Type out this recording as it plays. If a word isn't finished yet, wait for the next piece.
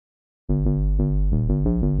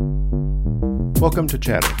Welcome to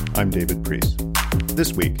Chatter. I'm David Priest.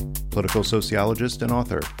 This week, political sociologist and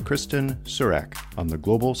author Kristin Surak on the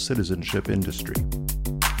global citizenship industry.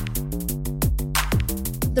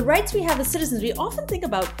 The rights we have as citizens, we often think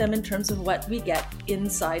about them in terms of what we get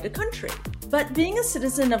inside a country. But being a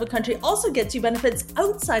citizen of a country also gets you benefits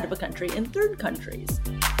outside of a country in third countries.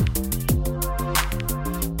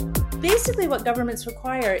 Basically, what governments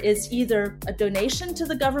require is either a donation to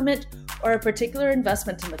the government or a particular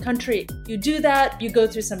investment in the country. You do that, you go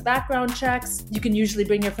through some background checks, you can usually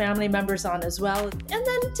bring your family members on as well, and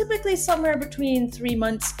then typically somewhere between 3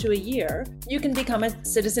 months to a year, you can become a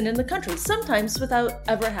citizen in the country, sometimes without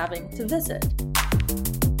ever having to visit.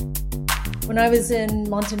 When I was in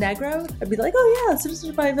Montenegro, I'd be like, oh yeah,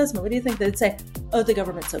 citizenship by investment. What do you think? They'd say, oh, the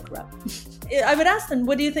government's so corrupt. I would ask them,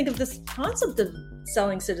 what do you think of this concept of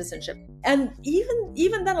selling citizenship? And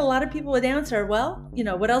even then, a lot of people would answer, well,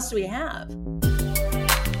 what else do we have?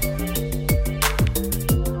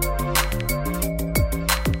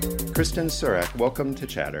 Kristin Surak, welcome to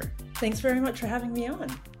Chatter. Thanks very much for having me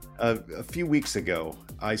on. A few weeks ago,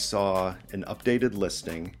 I saw an updated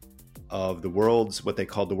listing of what they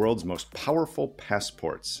called the world's most powerful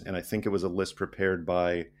passports. And I think it was a list prepared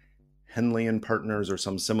by Henley and Partners or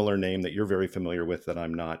some similar name that you're very familiar with that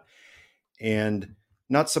I'm not. And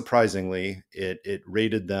not surprisingly, it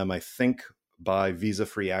rated them, I think, by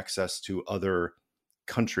visa-free access to other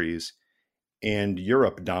countries, and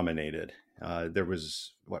Europe dominated. There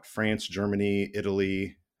was, France, Germany,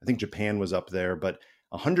 Italy, I think Japan was up there, but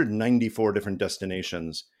 194 different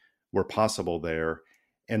destinations were possible there.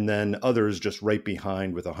 And then others just right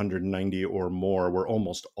behind with 190 or more were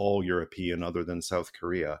almost all European other than South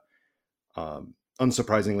Korea.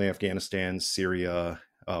 Unsurprisingly, Afghanistan, Syria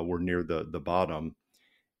were near the bottom.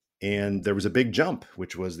 And there was a big jump,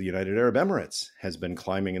 which was the United Arab Emirates has been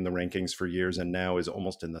climbing in the rankings for years and now is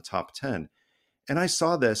almost in the top 10. And I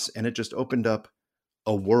saw this and it just opened up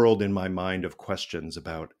a world in my mind of questions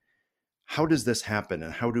about how does this happen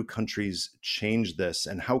and how do countries change this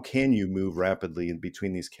and how can you move rapidly in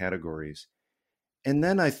between these categories? And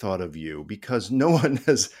then I thought of you because no one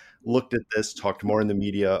has looked at this, talked more in the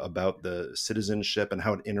media about the citizenship and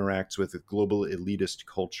how it interacts with global elitist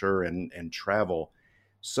culture and travel.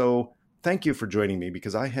 So thank you for joining me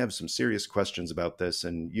because I have some serious questions about this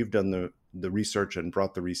and you've done the research and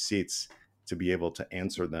brought the receipts to be able to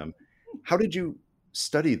answer them. How did you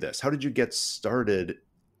study this? How did you get started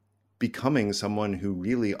becoming someone who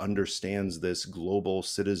really understands this global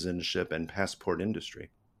citizenship and passport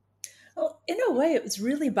industry? Well, in a way, it was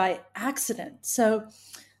really by accident. So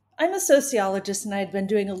I'm a sociologist and I had been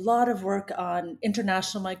doing a lot of work on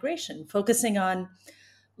international migration, focusing on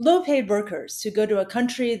low-paid workers who go to a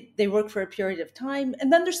country, they work for a period of time,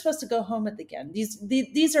 and then they're supposed to go home at the end.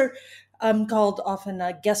 These are called often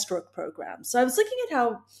guest work programs. So I was looking at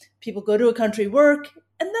how people go to a country, work,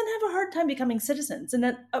 and then have a hard time becoming citizens. And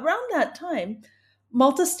then around that time,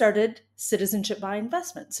 Malta started citizenship by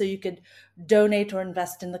investment. So you could donate or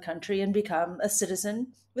invest in the country and become a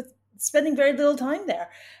citizen with spending very little time there.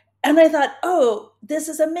 And I thought, oh, this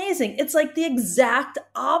is amazing. It's like the exact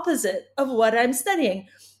opposite of what I'm studying.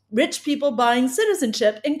 Rich people buying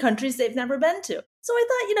citizenship in countries they've never been to. So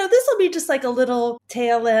I thought, this will be just like a little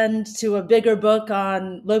tail end to a bigger book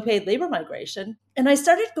on low-paid labor migration. And I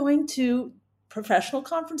started going to professional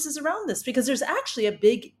conferences around this because there's actually a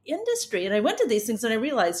big industry. And I went to these things and I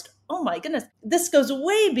realized, oh my goodness, this goes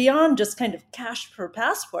way beyond just kind of cash for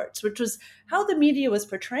passports, which was how the media was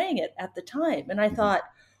portraying it at the time. And I thought,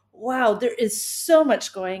 wow, there is so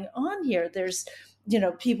much going on here. There's,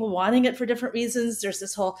 people wanting it for different reasons. There's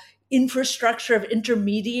this whole infrastructure of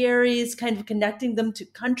intermediaries kind of connecting them to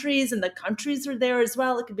countries, and the countries are there as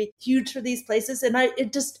well. It could be huge for these places. And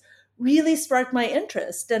it just really sparked my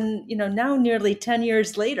interest. And, now nearly 10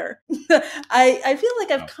 years later, I feel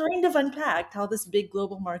like I've kind of unpacked how this big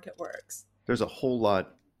global market works. There's a whole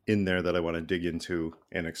lot in there that I want to dig into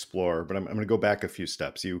and explore, but I'm going to go back a few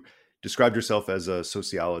steps. You described yourself as a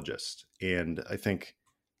sociologist, and I think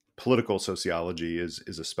political sociology is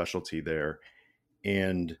a specialty there.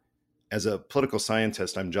 And as a political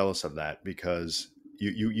scientist, I'm jealous of that because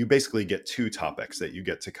you basically get two topics that you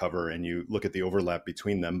get to cover and you look at the overlap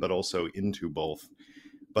between them, but also into both.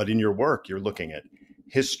 But in your work, you're looking at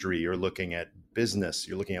history, you're looking at business,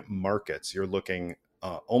 you're looking at markets, you're looking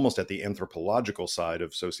almost at the anthropological side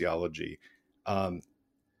of sociology.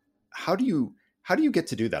 How do you get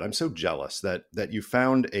to do that? I'm so jealous that you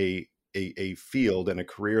found a field and a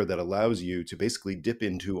career that allows you to basically dip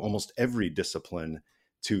into almost every discipline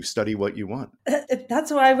to study what you want.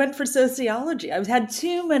 That's why I went for sociology. I had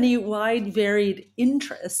too many wide, varied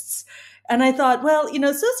interests. And I thought, well,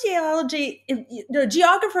 sociology,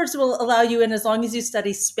 geographers will allow you in as long as you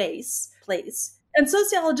study space, place. And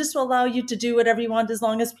sociologists will allow you to do whatever you want as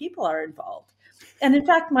long as people are involved. And in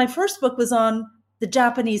fact, my first book was on the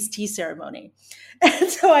Japanese tea ceremony. And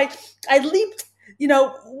so I leaped,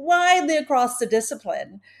 widely across the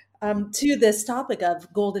discipline to this topic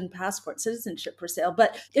of golden passport citizenship for sale.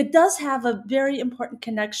 But it does have a very important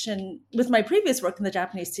connection with my previous work in the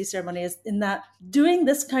Japanese tea ceremony, is in that doing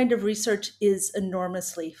this kind of research is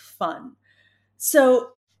enormously fun.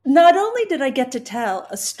 So not only did I get to tell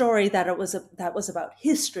a story that was about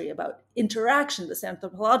history, about interaction, this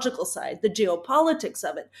anthropological side, the geopolitics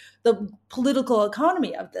of it, the political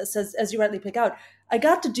economy of this, as you rightly pick out, I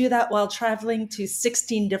got to do that while traveling to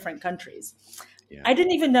 16 different countries. Yeah. I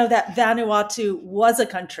didn't even know that Vanuatu was a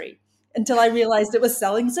country until I realized it was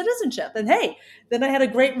selling citizenship. And hey, then I had a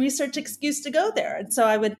great research excuse to go there. And so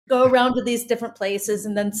I would go around to these different places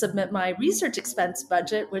and then submit my research expense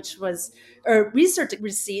budget, or research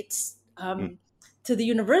receipts to the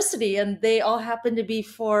university. And they all happened to be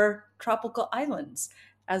for tropical islands,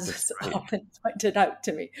 as was often pointed out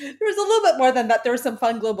to me. There was a little bit more than that. There were some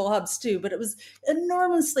fun global hubs too, but it was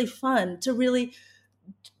enormously fun to really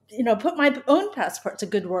put my own passport to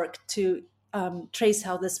good work to trace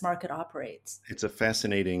how this market operates. It's a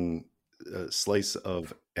fascinating slice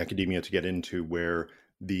of academia to get into, where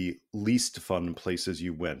the least fun places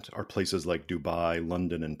you went are places like Dubai,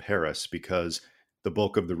 London, and Paris, because the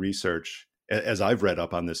bulk of the research, as I've read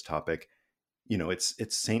up on this topic,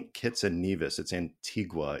 it's St. Kitts and Nevis, it's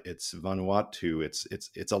Antigua, it's Vanuatu,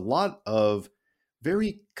 it's a lot of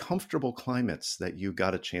very comfortable climates that you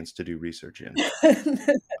got a chance to do research in.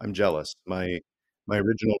 I'm jealous. My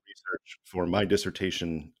original research for my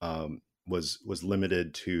dissertation was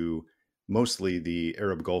limited to mostly the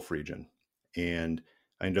Arab Gulf region, and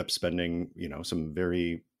I ended up spending some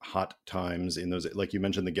very hot times in those. Like you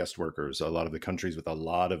mentioned, the guest workers. A lot of the countries with a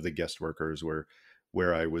lot of the guest workers were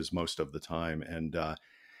where I was most of the time, and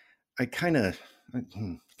I kind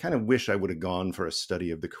of wish I would have gone for a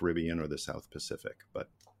study of the Caribbean or the South Pacific, but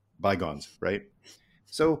bygones, right?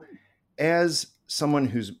 So, as someone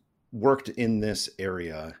who's worked in this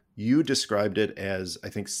area, you described it as, I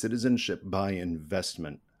think, citizenship by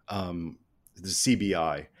investment, the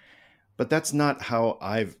CBI, but that's not how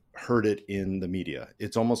I've heard it in the media.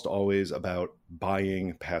 It's almost always about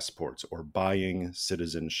buying passports or buying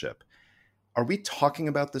citizenship. Are we talking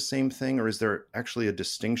about the same thing, or is there actually a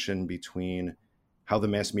distinction between how the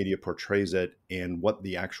mass media portrays it and what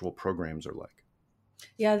the actual programs are like?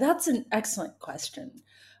 Yeah, that's an excellent question.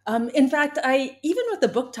 In fact, even with the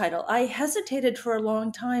book title, I hesitated for a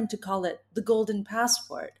long time to call it the Golden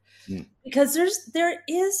Passport, because there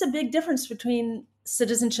is a big difference between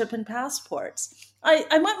citizenship and passports.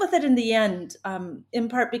 I went with it in the end, in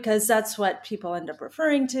part because that's what people end up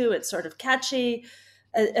referring to. It's sort of catchy,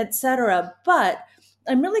 etc. But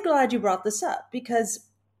I'm really glad you brought this up, because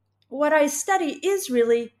what I study is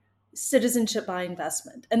really citizenship by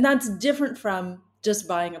investment, and that's different from just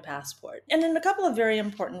buying a passport, and in a couple of very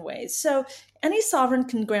important ways. So any sovereign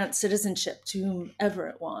can grant citizenship to whomever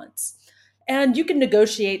it wants. And you can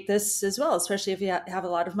negotiate this as well, especially if you have a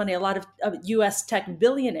lot of money. A lot of US tech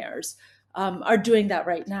billionaires are doing that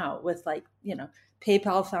right now with,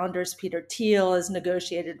 PayPal founders Peter Thiel has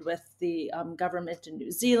negotiated with the government in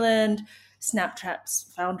New Zealand.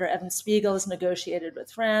 Snapchat's founder Evan Spiegel has negotiated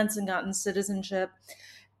with France and gotten citizenship.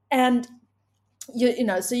 And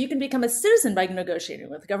so you can become a citizen by negotiating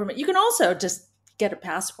with the government. You can also just get a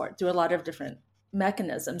passport through a lot of different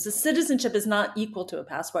mechanisms. The citizenship is not equal to a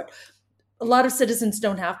passport. A lot of citizens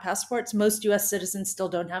don't have passports. Most US citizens still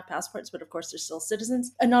don't have passports, but of course they're still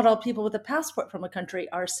citizens. And not all people with a passport from a country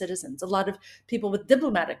are citizens. A lot of people with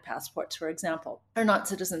diplomatic passports, for example, are not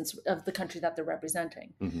citizens of the country that they're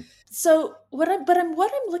representing. Mm-hmm. So what I'm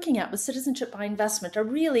looking at with citizenship by investment are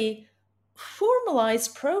really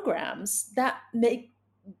formalized programs that make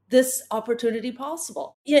this opportunity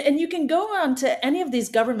possible. Yeah, and you can go on to any of these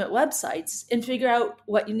government websites and figure out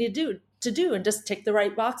what you need to do and just tick the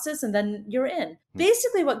right boxes, and then you're in.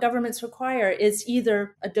 Basically, what governments require is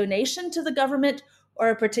either a donation to the government or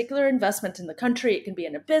a particular investment in the country. It can be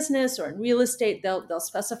in a business or in real estate. They'll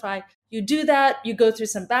specify. You do that, you go through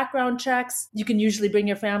some background checks. You can usually bring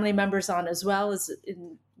your family members on as well, as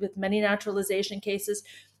with many naturalization cases.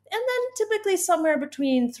 And then typically somewhere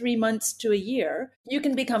between 3 months to a year, you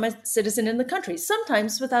can become a citizen in the country,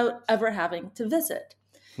 sometimes without ever having to visit.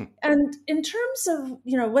 And in terms of,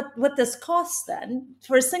 what this costs then,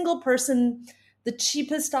 for a single person, The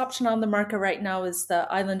cheapest option on the market right now is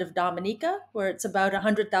the island of Dominica, where it's about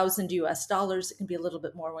 100,000 US dollars. It can be a little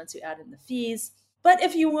bit more once you add in the fees. But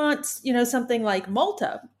if you want, something like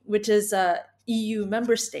Malta, which is a EU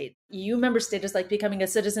member state is like becoming a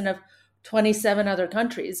citizen of 27 other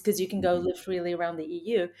countries because you can go Mhm. live freely around the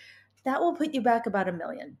EU. That will put you back about 1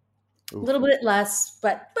 million. A Oof. little bit less,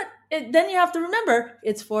 then you have to remember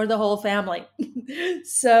it's for the whole family.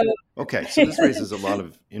 So Okay, so this raises a lot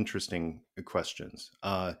of interesting questions.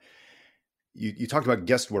 You talked about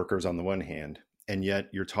guest workers on the one hand, and yet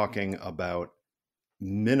you're talking about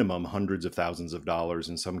minimum hundreds of thousands of dollars,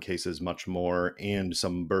 in some cases much more, and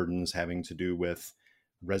some burdens having to do with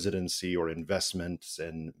residency or investments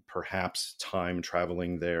and perhaps time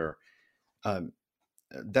traveling there. Um,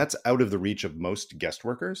 that's out of the reach of most guest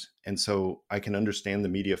workers. And so I can understand the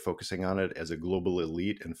media focusing on it as a global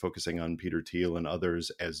elite and focusing on Peter Thiel and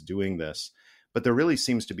others as doing this. But there really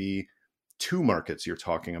seems to be two markets you're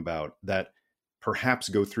talking about that perhaps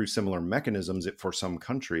go through similar mechanisms for some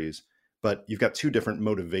countries, but you've got two different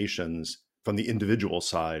motivations from the individual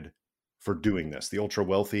side for doing this. The ultra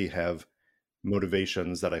wealthy have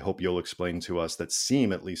motivations that I hope you'll explain to us that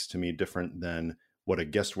seem, at least to me, different than what a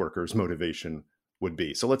guest worker's motivation would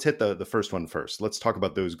be. So let's hit the first one first. Let's talk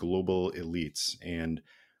about those global elites and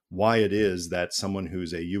why it is that someone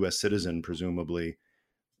who's a US citizen, presumably,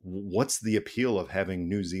 what's the appeal of having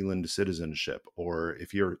New Zealand citizenship? Or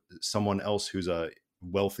if you're someone else who's a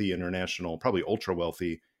wealthy international, probably ultra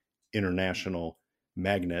wealthy international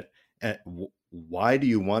magnate, why do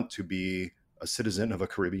you want to be a citizen of a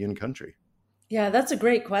Caribbean country? yeah, that's a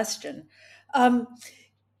great question. Um,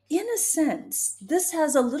 in a sense, this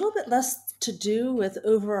has a little bit less to do with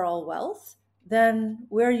overall wealth than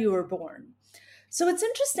where you were born. So it's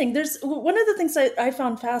interesting. There's one of the things I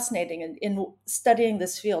found fascinating in studying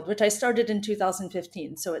this field, which I started in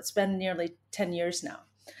 2015. So it's been nearly 10 years now.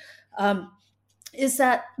 Um, is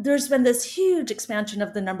that there's been this huge expansion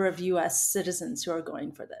of the number of US citizens who are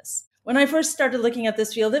going for this. When I first started looking at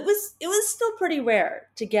this field, it was still pretty rare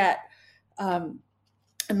to get um,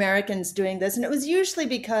 Americans doing this. And it was usually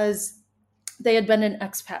because they had been an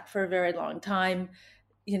expat for a very long time.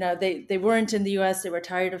 They weren't in the US, they were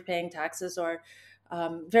tired of paying taxes, or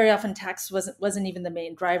very often tax wasn't even the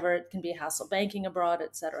main driver. It can be hassle banking abroad,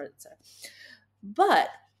 et cetera, et cetera. But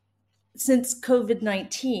since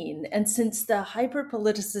COVID-19 and since the hyper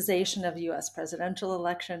politicization of US presidential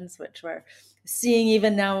elections, which we're seeing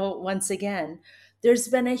even now once again, there's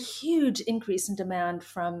been a huge increase in demand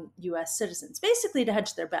from US citizens, basically to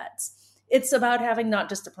hedge their bets. It's about having not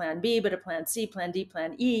just a plan B, but a plan C, plan D,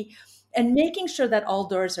 plan E, and making sure that all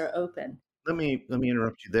doors are open. Let me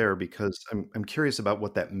interrupt you there because I'm curious about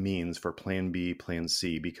what that means for Plan B, Plan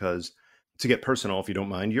C. Because to get personal, if you don't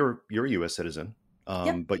mind, you're a U.S. citizen,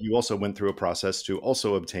 Yep. but you also went through a process to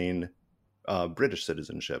also obtain British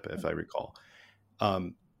citizenship, if I recall.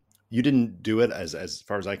 Um, you didn't do it as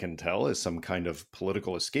far as I can tell, as some kind of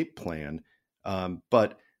political escape plan.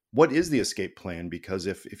 But what is the escape plan? Because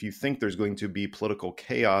if you think there's going to be political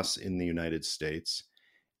chaos in the United States,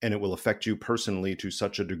 and it will affect you personally to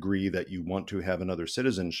such a degree that you want to have another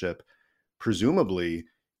citizenship, presumably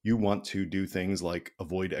you want to do things like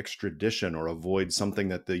avoid extradition or avoid something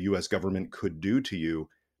that the US government could do to you.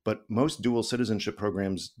 But most dual citizenship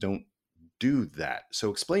programs don't do that. So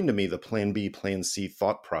explain to me the Plan B, Plan C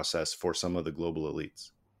thought process for some of the global elites.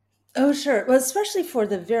 Oh, sure. Well, especially for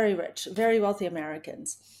the very rich, very wealthy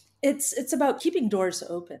Americans, it's about keeping doors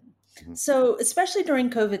open. Mhm. So, especially during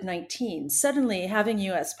COVID-19, suddenly having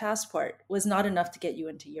a US passport was not enough to get you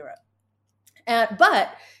into Europe.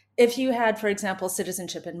 But if you had, for example,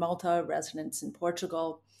 citizenship in Malta, residence in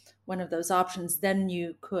Portugal, one of those options, then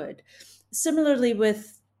you could. Similarly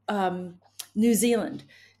with New Zealand,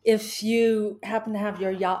 if you happen to have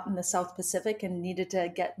your yacht in the South Pacific and needed to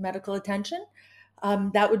get medical attention,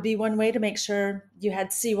 that would be one way to make sure you had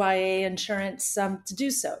CYA insurance to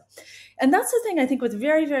do so. And that's the thing I think with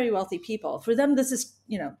very, very wealthy people. For them, this is,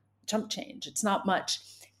 chump change. It's not much,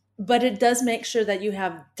 but it does make sure that you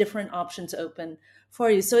have different options open for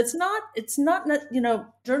you. So it's not,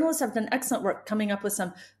 journalists have done excellent work coming up with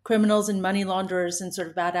some criminals and money launderers and sort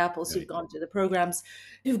of bad apples who've Right. gone through the programs,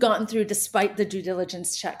 who've gotten through despite the due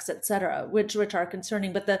diligence checks, et cetera, which are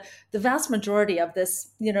concerning. But the vast majority of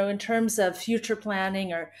this, in terms of future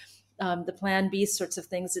planning or the plan B sorts of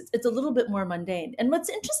things, it's a little bit more mundane. And what's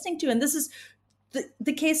interesting too, and this is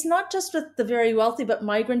the case not just with the very wealthy, but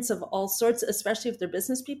migrants of all sorts, especially if they're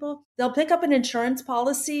business people, they'll pick up an insurance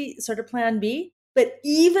policy, sort of plan B. But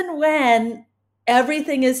even when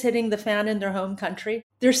everything is hitting the fan in their home country,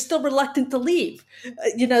 they're still reluctant to leave.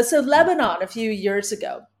 So Lebanon a few years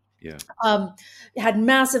ago, Yeah. Um, had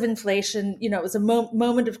massive inflation. It was a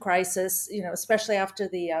moment of crisis. Especially after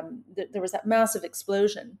there was that massive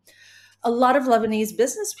explosion. A lot of Lebanese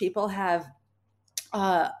business people have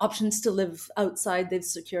options to live outside. They've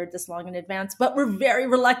secured this long in advance, but were very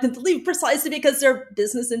reluctant to leave precisely because their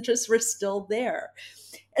business interests were still there.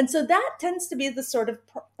 And so that tends to be the sort of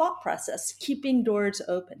thought process, keeping doors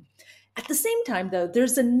open. At the same time, though,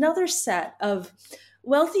 there's another set of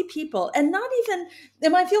wealthy people, and not even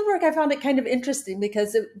in my fieldwork, I found it kind of interesting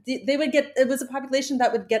because it was a population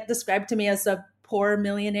that would get described to me as the poor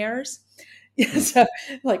millionaires. Hmm. So,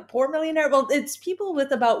 like poor millionaire, well, it's people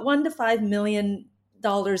with about $1 to $5 million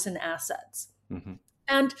in assets. Hmm.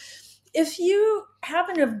 And if you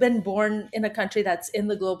happen to have been born in a country that's in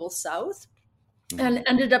the global south, Hmm. and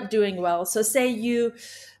ended up doing well. So, say you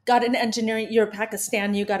got an engineering, you're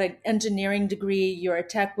Pakistan, you got an engineering degree, you're a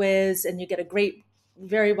tech whiz, and you get a great,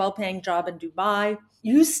 very well paying job in Dubai.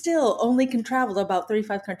 You still only can travel about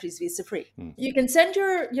 35 countries visa free. Hmm. You can send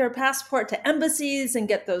your passport to embassies and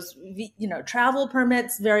get those travel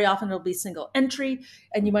permits. Very often it'll be single entry,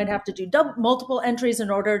 and you might have to do multiple entries in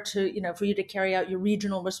order to for you to carry out your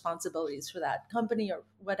regional responsibilities for that company or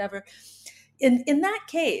whatever. In that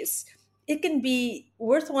case, it can be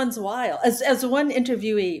worth one's while. As one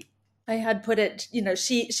interviewee I had put it,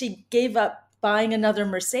 she gave up buying another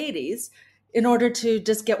Mercedes in order to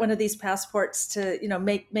just get one of these passports to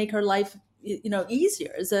make her life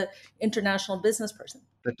easier as a international business person.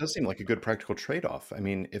 That does seem like a good practical trade-off. I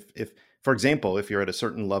mean, if for example, if you're at a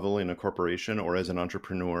certain level in a corporation or as an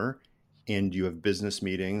entrepreneur and you have business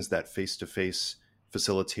meetings that face-to-face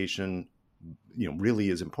facilitation, really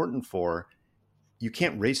is important for, you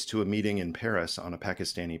can't race to a meeting in Paris on a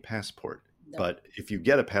Pakistani passport. No. But if you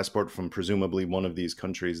get a passport from presumably one of these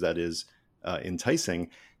countries that is enticing,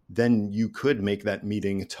 then you could make that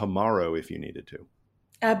meeting tomorrow if you needed to.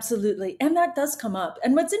 Absolutely. And that does come up.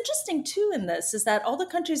 And what's interesting too in this is that all the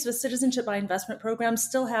countries with citizenship by investment programs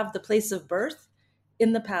still have the place of birth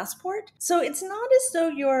in the passport. So it's not as though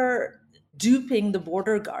you're duping the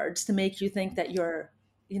border guards to make you think that you're,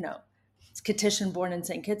 Katishan born in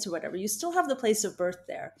St. Kitts or whatever. You still have the place of birth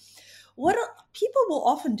there. What people will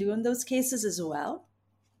often do in those cases as well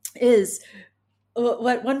is how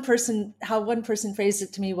one person phrased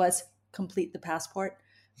it to me was complete the passport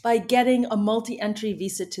by getting a multi-entry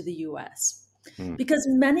visa to the US. Hmm. Because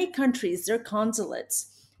many countries, their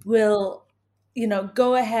consulates will,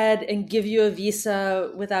 go ahead and give you a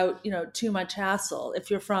visa without, too much hassle. If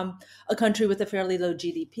you're from a country with a fairly low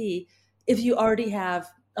GDP, if you already have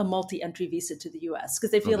a multi-entry visa to the US,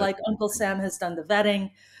 because they Oh, feel that's like Uncle Sam has done the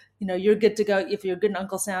vetting, you're good to go. If you're good in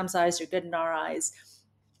Uncle Sam's eyes, you're good in our eyes.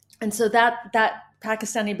 And so that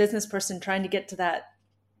Pakistani business person trying to get to that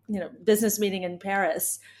business meeting in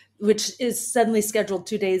Paris, which is suddenly scheduled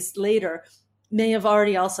 2 days later, may have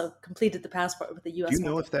already also completed the passport with the Do you U.S.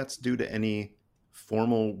 know multi. if that's due to any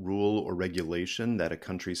formal rule or regulation that a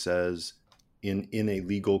country says in a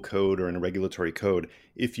legal code or in a regulatory code,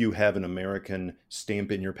 if you have an American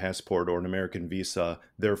stamp in your passport or an American visa,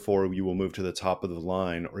 therefore you will move to the top of the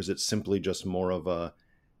line? Or is it simply just more of a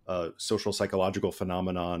social psychological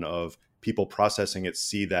phenomenon of people processing it,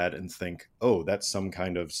 see that and think, oh, that's some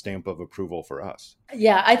kind of stamp of approval for us?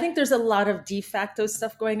 Yeah, I think there's a lot of de facto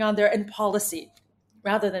stuff going on there and policy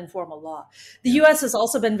rather than formal law. The Yeah, US has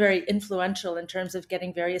also been very influential in terms of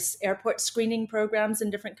getting various airport screening programs in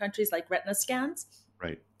different countries, like retina scans,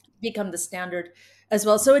 right. become the standard as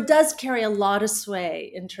well. So it does carry a lot of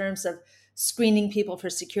sway in terms of screening people for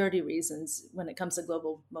security reasons when it comes to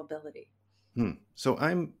global mobility. So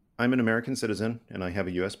I'm an American citizen and I have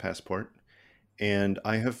a US passport, and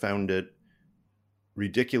I have found it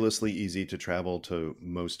ridiculously easy to travel to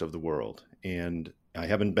most of the world. And I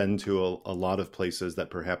haven't been to a lot of places that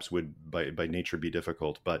perhaps would by nature be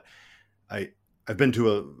difficult, but I I've been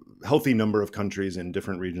to a healthy number of countries in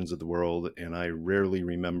different regions of the world, and I rarely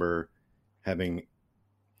remember having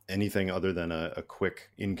anything other than a quick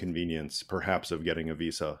inconvenience, perhaps of getting a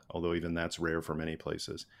visa, although even that's rare for many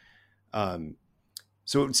places. Um,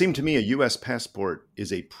 so it would seem to me a US passport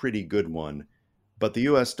is a pretty good one, but the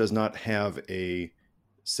US does not have a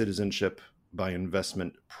citizenship by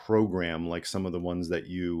investment program like some of the ones that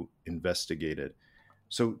you investigated.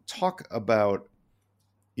 So talk about,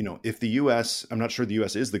 if the US, I'm not sure the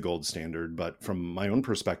US is the gold standard, but from my own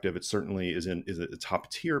perspective, it certainly is a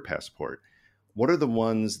top tier passport. What are the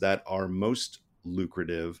ones that are most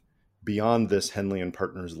lucrative beyond this Henley and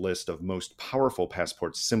Partners list of most powerful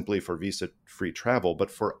passports simply for visa free travel, but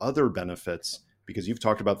for other benefits? Because you've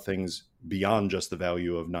talked about things beyond just the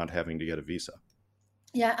value of not having to get a visa.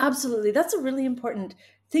 Yeah, absolutely. That's a really important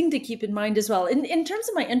thing to keep in mind as well. In terms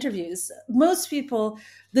of my interviews, most people,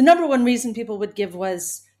 the number one reason people would give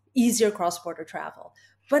was easier cross border travel.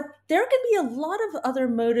 But there can be a lot of other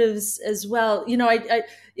motives as well.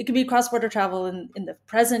 It can be cross border travel in the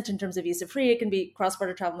present in terms of visa free. It can be cross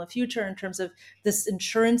border travel in the future in terms of this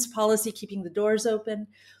insurance policy keeping the doors open.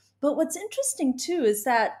 But what's interesting too is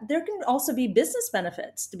that there can also be business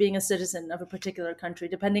benefits to being a citizen of a particular country,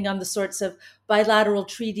 depending on the sorts of bilateral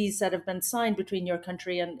treaties that have been signed between your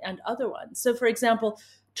country and other ones. So, for example,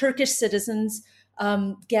 Turkish citizens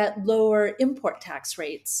get lower import tax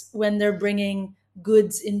rates when they're bringing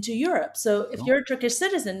goods into Europe. So, if Oh, you're a Turkish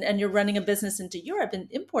citizen and you're running a business into Europe and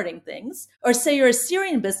importing things, or say you're a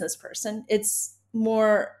Syrian business person, it's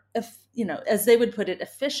more, as they would put it,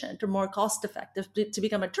 efficient or more cost effective to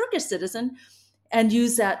become a Turkish citizen and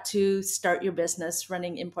use that to start your business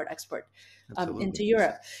running import export absolutely. into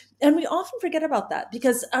Europe. And we often forget about that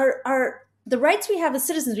because our the rights we have as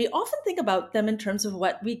citizens, we often think about them in terms of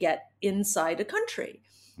what we get inside a country.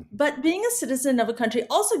 Mhm. But being a citizen of a country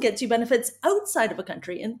also gets you benefits outside of a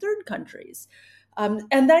country in third countries.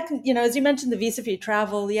 And that can, as you mentioned, the visa-free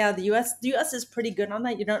travel. Yeah, the U.S. is pretty good on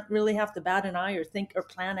that. You don't really have to bat an eye or think or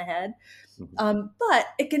plan ahead. Mhm. But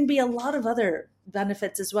it can be a lot of other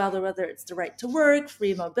benefits as well, whether it's the right to work,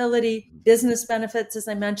 free mobility, Mhm. business benefits, as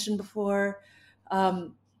I mentioned before.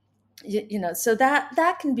 Um, so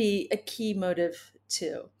that can be a key motive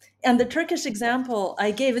too. And the Turkish example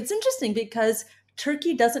I gave, it's interesting because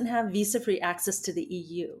Turkey doesn't have visa-free access to the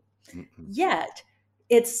EU. Mhm. Yet,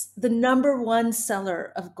 it's the number one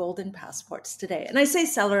seller of golden passports today. And I say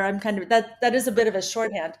seller, I'm kind of that is a bit of a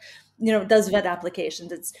shorthand. It does vet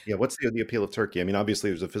applications. It's Yeah, what's the appeal of Turkey? I mean, obviously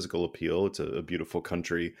there's a physical appeal. It's a beautiful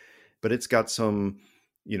country, but it's got some,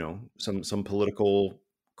 some political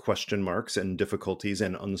question marks and difficulties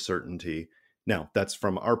and uncertainty. Now, that's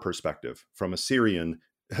from our perspective. From a Syrian,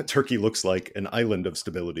 Turkey looks like an island of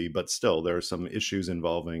stability, but still there are some issues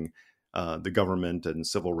involving the government and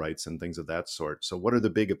civil rights and things of that sort. So, what are the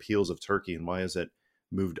big appeals of Turkey, and why has it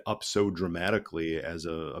moved up so dramatically as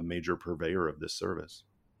a major purveyor of this service?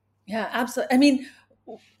 Yeah, absolutely. I mean,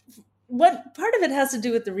 what part of it has to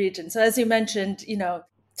do with the region. So as you mentioned,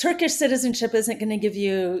 Turkish citizenship isn't going to give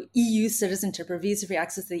you EU citizenship or visa-free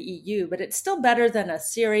access to the EU, but it's still better than a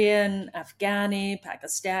Syrian, Afghani,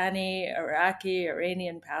 Pakistani, Iraqi,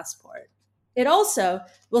 Iranian passport. It also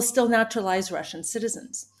will still naturalize Russian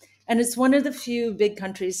citizens. And it's one of the few big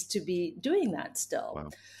countries to be doing that still. Wow.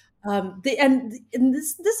 And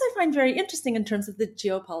this I find very interesting in terms of the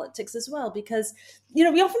geopolitics as well, because we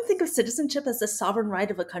often think of citizenship as the sovereign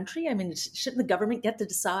right of a country. I mean, shouldn't the government get to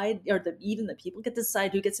decide, or even the people get to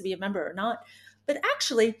decide who gets to be a member or not? But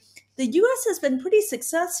actually, the U.S. has been pretty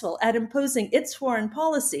successful at imposing its foreign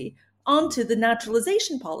policy onto the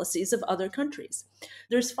naturalization policies of other countries.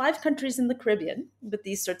 There's 5 countries in the Caribbean with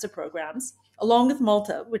these sorts of programs, along with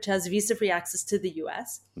Malta, which has visa-free access to the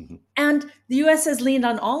U.S. Mhm. And the US has leaned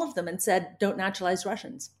on all of them and said, don't naturalize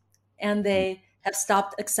Russians. And they have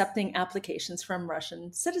stopped accepting applications from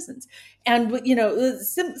Russian citizens. And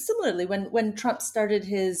similarly, when Trump started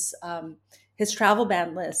his travel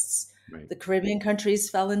ban lists, Right. the Caribbean countries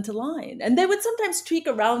fell into line, and they would sometimes tweak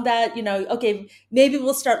around that. Okay, maybe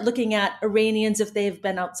we'll start looking at Iranians if they've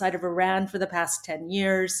been outside of Iran for the past 10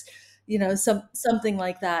 years. Something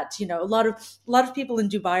like that. A lot of people in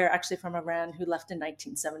Dubai are actually from Iran who left in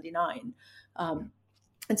 1979. Yeah. Um,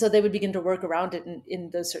 and so they would begin to work around it in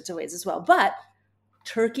those sorts of ways as well. But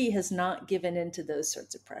Turkey has not given in to those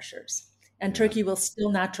sorts of pressures. And Yeah. Turkey will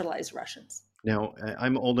still naturalize Russians. Now,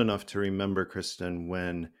 I'm old enough to remember, Kristen,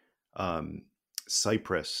 when um,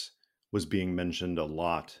 Cyprus was being mentioned a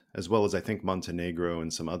lot, as well as I think Montenegro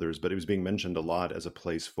and some others, but it was being mentioned a lot as a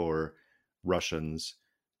place for Russians.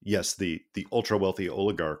 Yes, the ultra wealthy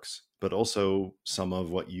oligarchs, but also some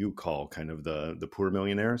of what you call kind of the poor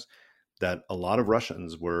millionaires. That a lot of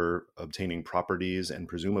Russians were obtaining properties and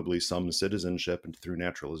presumably some citizenship through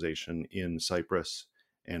naturalization in Cyprus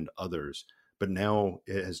and others. But now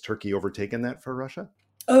has Turkey overtaken that for Russia?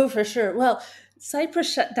 Oh, for sure. Well,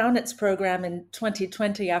 Cyprus shut down its program in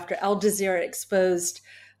 2020 after Al Jazeera exposed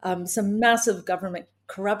some massive government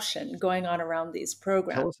corruption going on around these Tell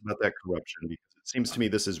programs. us about that corruption, because it seems to me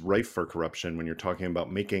this is rife for corruption when you're talking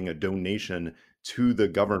about making a donation to the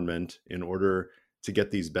government in order to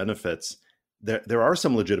get these benefits. There are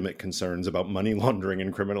some legitimate concerns about money laundering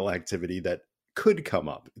and criminal activity that could come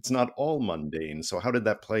up. It's not all mundane. So how did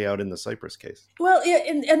that play out in the Cyprus case? Well, yeah,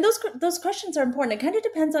 and those questions are important. It kind of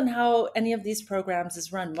depends on how any of these programs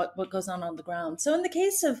is run, what goes on the ground. So in the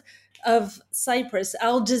case of Cyprus,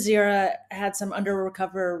 Al Jazeera had some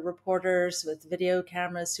undercover reporters with video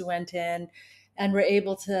cameras who went in and were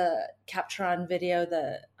able to capture on video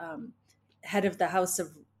the head of the House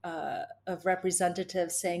of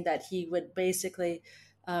Representatives saying that he would basically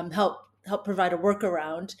help provide a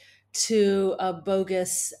workaround to a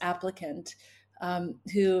bogus applicant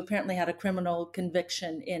who apparently had a criminal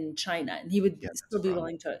conviction in China, and he would Yeah, that's still a be problem.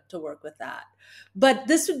 willing to work with that. But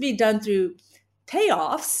this would be done through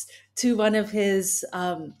payoffs to one of his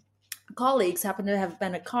colleagues, happened to have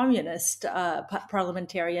been a communist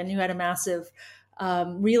parliamentarian who had a massive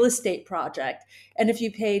real estate project. And if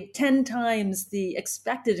you paid 10 times the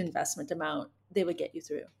expected investment amount, they would get you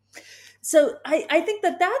through. So I think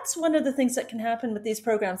that that's one of the things that can happen with these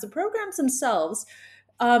programs. The programs themselves,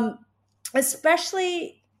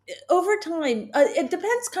 especially over time, it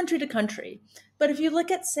depends country to country. But if you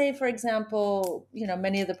look at, say, for example,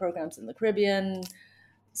 many of the programs in the Caribbean,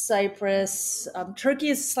 Cyprus, Turkey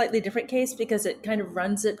is a slightly different case because it kind of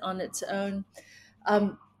runs it on its own.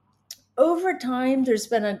 Over time, there's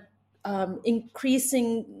been a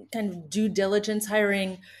increasing kind of due diligence,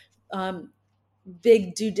 hiring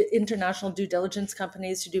big international due diligence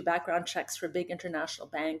companies to do background checks for big international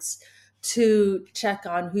banks to check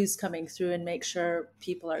on who's coming through and make sure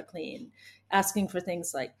people are clean, asking for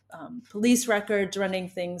things like police records, running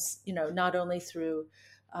things, not only through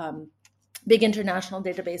big international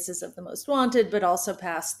databases of the most wanted, but also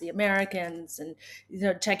past the Americans, and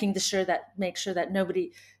checking to make sure that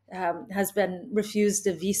nobody has been refused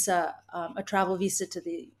a visa, a travel visa to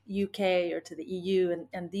the UK or to the EU,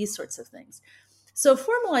 and these sorts of things. So a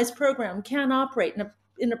formalized program can operate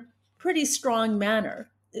in a pretty strong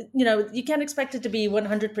manner. You can't expect it to be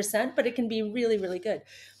 100%, but it can be really, really good.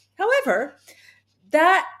 However,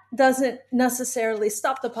 that doesn't necessarily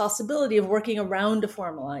stop the possibility of working around a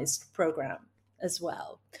formalized program as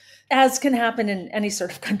well, as can happen in any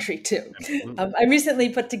sort of country too. I recently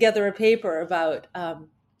put together a paper about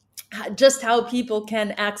just how people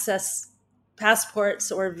can access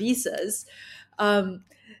passports or visas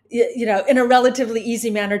in a relatively easy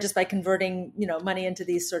manner, just by converting, money into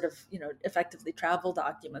these sort of, effectively travel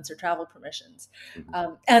documents or travel permissions.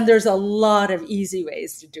 And there's a lot of easy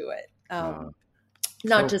ways to do it.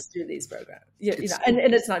 Not So just through these programs, it's and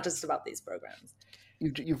it's not just about these programs.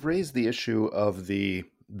 you've raised the issue of the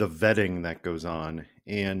vetting that goes on,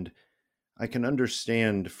 and I can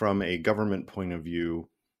understand from a government point of view.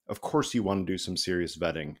 Of course, you want to do some serious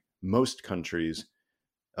vetting. Most countries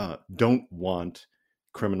don't want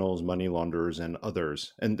criminals, money launderers, and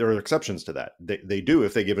others. And there are exceptions to that. They do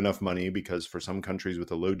if they give enough money, because for some countries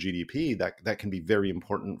with a low GDP, that can be very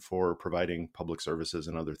important for providing public services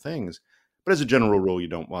and other things. But as a general rule, you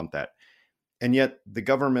don't want that. And yet the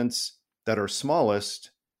governments that are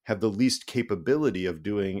smallest have the least capability of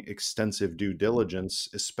doing extensive due diligence,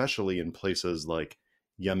 especially in places like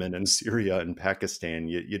Yemen and Syria and Pakistan.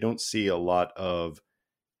 You don't see a lot of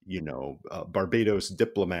Barbados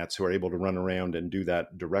diplomats who are able to run around and do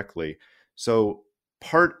that directly. So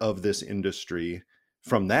part of this industry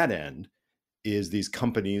from that end is these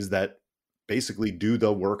companies that basically do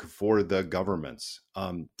the work for the governments.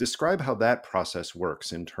 Describe how that process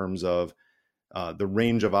works in terms of the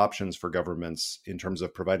range of options for governments, in terms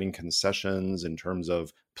of providing concessions, in terms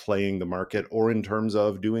of playing the market, or in terms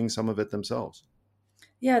of doing some of it themselves.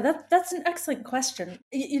 Yeah, that's an excellent question.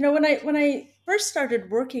 When I first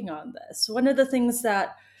started working on this, one of the things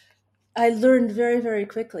that I learned very, very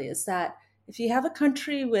quickly is that if you have a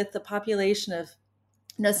country with a population of,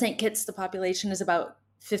 St. Kitts, the population is about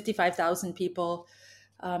 55,000 people.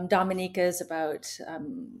 Dominica is about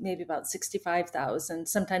maybe about 65,000.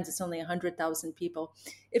 Sometimes it's only 100,000 people.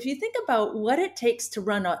 If you think about what it takes to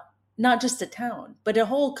run not just a town, but a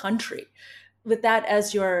whole country, with that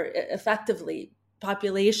as your effectively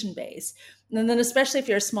population base, and then especially if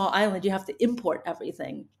you're a small island, you have to import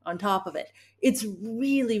everything on top of it. It's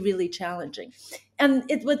really, really challenging. And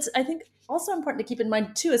what's, I think, also important to keep in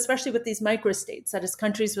mind too, especially with these microstates, that is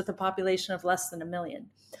countries with a population of less than 1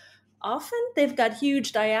 million. Often they've got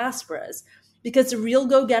huge diasporas because the real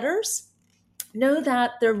go-getters know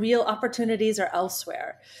that their real opportunities are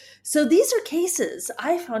elsewhere. So these are cases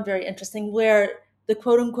I found very interesting where the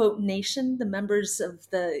quote unquote nation, the members of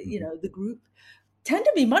the group, tend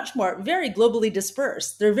to be much more very globally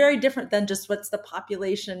dispersed. They're very different than just what's the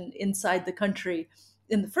population inside the country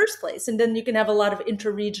in the first place. And then you can have a lot of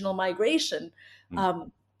interregional migration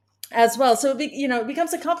as well. So it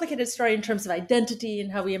becomes a complicated story in terms of identity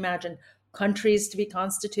and how we imagine countries to be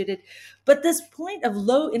constituted. But this point of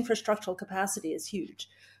low infrastructural capacity is huge.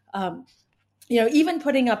 Even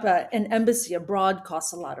putting up an embassy abroad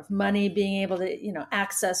costs a lot of money. Being able to,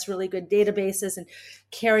 access really good databases and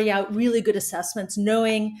carry out really good assessments,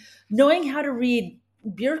 knowing how to read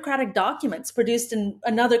bureaucratic documents produced in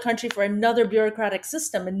another country for another bureaucratic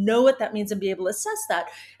system and know what that means and be able to assess that.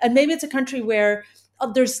 And maybe it's a country where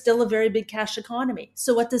there's still a very big cash economy.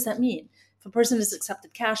 So what does that mean? If a person has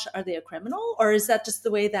accepted cash, are they a criminal? Or is that just the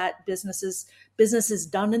way that business is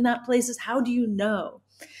done in that place? How do you know?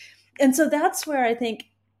 And so that's where I think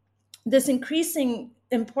this increasing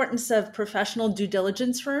importance of professional due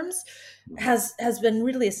diligence firms has been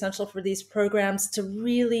really essential for these programs to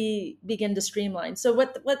really begin to streamline. So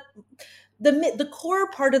what the core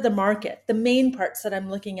part of the market, the main parts that I'm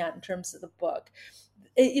looking at in terms of the book,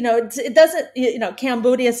 it doesn't,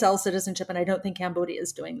 Cambodia sells citizenship, and I don't think Cambodia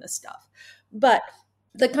is doing this stuff. But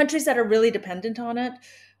the countries that are really dependent on it,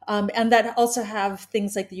 and that also have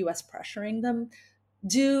things like the US pressuring them,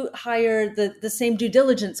 do hire the same due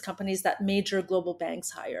diligence companies that major global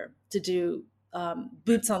banks hire to do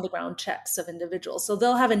boots on the ground checks of individuals. So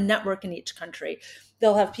they'll have a network in each country.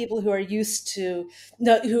 They'll have people who are used to,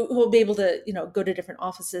 who will be able to, go to different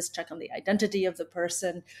offices, check on the identity of the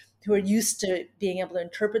person, who are used to being able to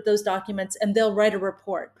interpret those documents, and they'll write a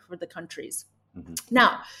report for the countries. Mm-hmm.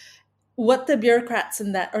 Now, what the bureaucrats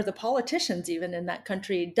in that, or the politicians even in that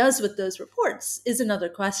country, does with those reports is another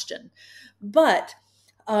question. But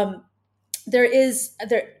there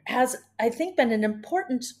has, I think, been an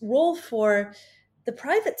important role for the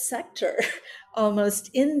private sector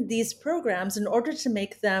almost in these programs in order to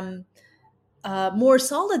make them more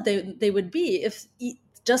solid they would be if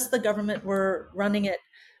just the government were running it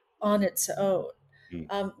on its own.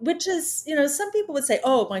 Which is, some people would say,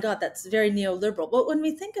 oh my God, that's very neoliberal. But when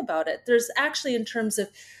we think about it, there's actually, in terms of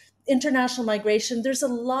international migration, there's a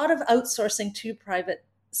lot of outsourcing to private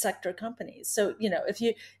sector companies. So, if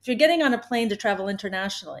you're getting on a plane to travel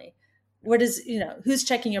internationally, who's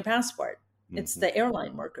checking your passport? It's the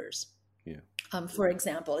airline workers. Yeah. For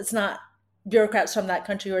example, it's not bureaucrats from that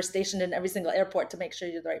country who are stationed in every single airport to make sure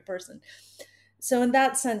you're the right person. So in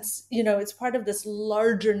that sense, it's part of this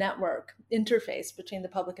larger network interface between the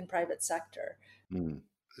public and private sector.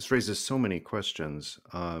 This raises so many questions.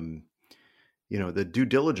 The due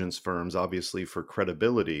diligence firms, obviously for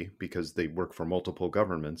credibility, because they work for multiple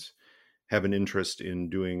governments, have an interest in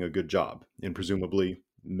doing a good job. And presumably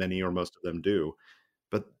many or most of them do.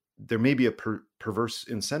 But there may be a perverse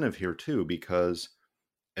incentive here too, because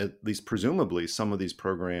at least presumably some of these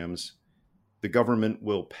programs, the government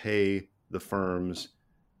will pay the firms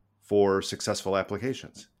for successful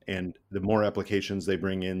applications. And the more applications they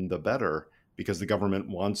bring in, the better, because the government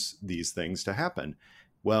wants these things to happen.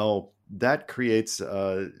 Well, that creates,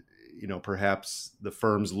 perhaps the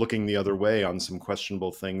firms looking the other way on some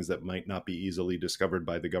questionable things that might not be easily discovered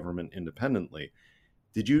by the government independently.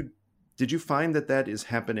 Did you find that is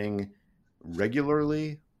happening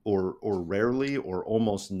regularly or rarely or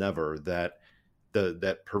almost never, that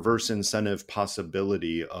that perverse incentive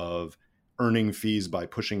possibility of earning fees by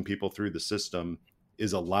pushing people through the system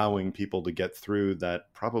is allowing people to get through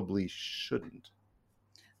that probably shouldn't?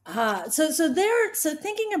 So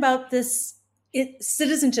thinking about this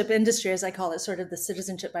citizenship industry, as I call it, sort of the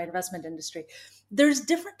citizenship by investment industry, there's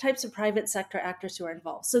different types of private sector actors who are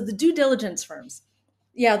involved. So the due diligence firms,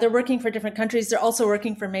 they're working for different countries. They're also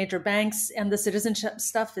working for major banks, and the citizenship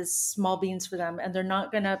stuff is small beans for them. And they're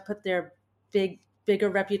not going to put their bigger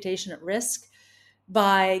reputation at risk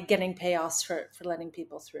by getting payoffs for letting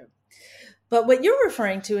people through. But what you're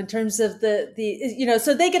referring to in terms of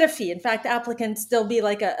so they get a fee. In fact, applicants, there'll be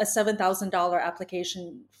like a $7,000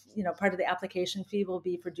 application, part of the application fee will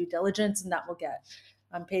be for due diligence, and that will get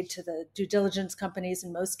paid to the due diligence companies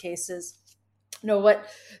in most cases. What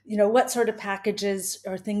sort of packages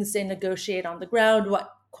or things they negotiate on the ground,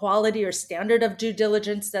 what quality or standard of due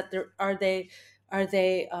diligence that are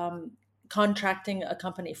they contracting a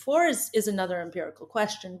company for is another empirical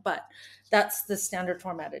question, but that's the standard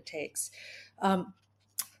format it takes.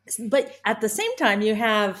 But at the same time, you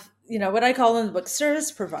have, what I call in the book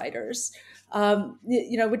service providers,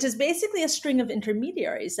 which is basically a string of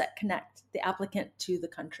intermediaries that connect the applicant to the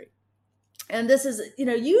country. And this is,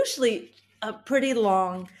 usually a pretty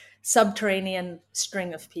long subterranean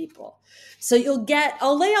string of people. So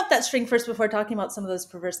I'll lay out that string first before talking about some of those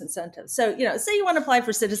perverse incentives. So, say you want to apply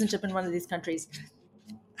for citizenship in one of these countries.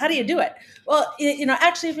 How do you do it? Well,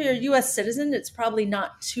 actually, if you're a US citizen, it's probably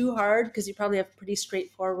not too hard because you probably have pretty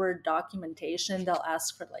straightforward documentation. They'll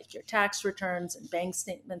ask for like your tax returns and bank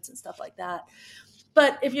statements and stuff like that.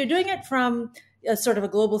 But if you're doing it from, a sort of a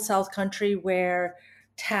global South country where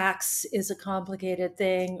tax is a complicated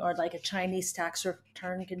thing, or like a Chinese tax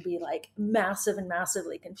return can be like massive and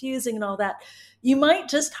massively confusing and all that, you might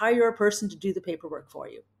just hire a person to do the paperwork for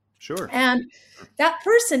you. Sure. And that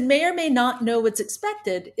person may or may not know what's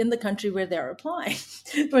expected in the country where they're applying,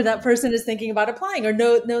 or that person is thinking about applying, or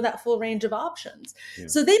know that full range of options. Yeah.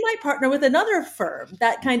 So they might partner with another firm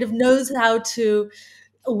that kind of knows how to,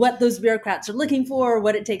 what those bureaucrats are looking for,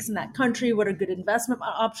 what it takes in that country, what are good investment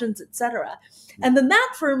options, et cetera. And then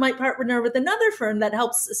that firm might partner with another firm that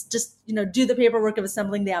helps us just, do the paperwork of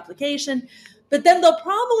assembling the application. But then they'll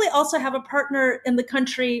probably also have a partner in the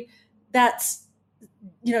country that's,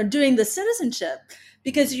 doing the citizenship.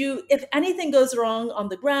 Because if anything goes wrong on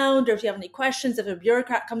the ground, or if you have any questions, if a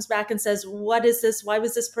bureaucrat comes back and says, what is this? Why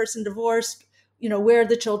was this person divorced? Where are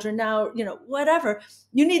the children now? Whatever.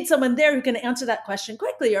 You need someone there who can answer that question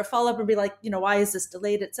quickly, or follow up and be like, why is this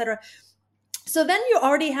delayed, et cetera. So then you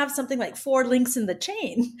already have something like 4 links in the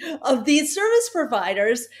chain of these service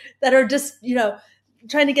providers that are just,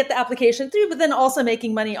 trying to get the application through, but then also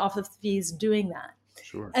making money off of fees doing that.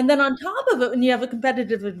 Sure. And then on top of it, when you have a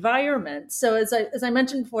competitive environment, so as I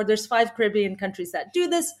mentioned before, there's 5 Caribbean countries that do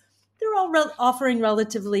this. They're all offering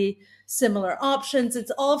relatively similar options.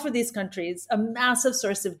 It's all for these countries a massive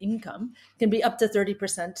source of income, can be up to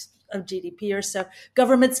 30% of GDP or so.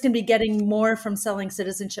 Governments can be getting more from selling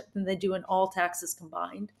citizenship than they do in all taxes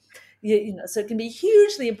combined. So it can be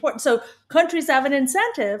hugely important. So countries have an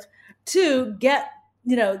incentive to get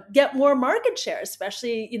more market share,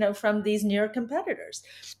 especially, from these near competitors.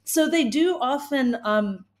 So they do often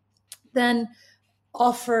then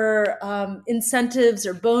offer incentives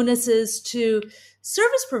or bonuses to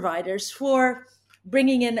service providers for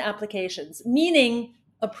bringing in applications, meaning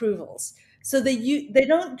approvals. So they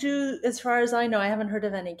don't do, as far as I know, I haven't heard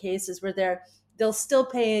of any cases where they'll still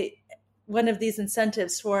pay one of these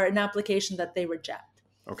incentives for an application that they reject.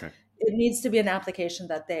 Okay. It needs to be an application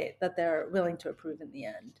that they're willing to approve in the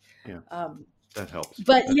end. Yeah, that helps.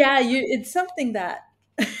 But yeah, it's something that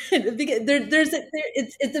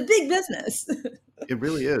it's a big business. It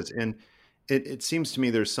really is. And it seems to me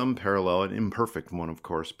there's some parallel, an imperfect one, of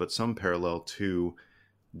course, but some parallel to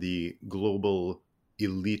the global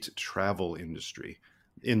elite travel industry,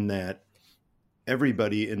 in that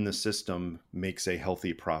everybody in the system makes a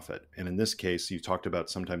healthy profit. And in this case, you talked about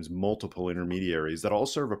sometimes multiple intermediaries that all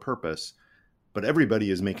serve a purpose, but everybody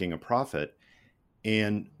is making a profit.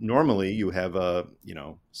 And normally you have a,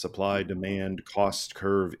 supply, demand, cost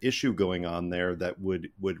curve issue going on there that would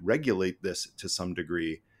regulate this to some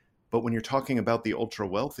degree. But when you're talking about the ultra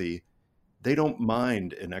wealthy, they don't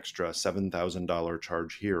mind an extra $7,000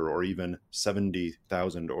 charge here, or even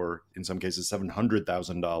 $70,000, or in some cases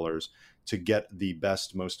 $700,000 to get the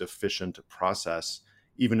best, most efficient process,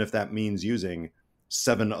 even if that means using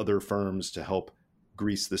 7 other firms to help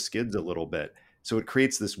grease the skids a little bit. So it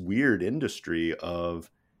creates this weird industry of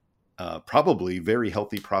probably very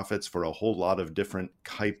healthy profits for a whole lot of different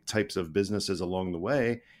types of businesses along the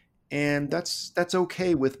way. And that's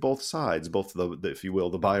okay with both sides, both the, if you will,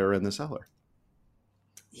 the buyer and the seller.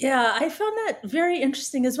 Yeah, I found that very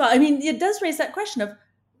interesting as well. I mean, it does raise that question of,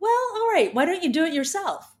 well, all right, why don't you do it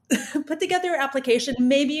yourself? Put together your application.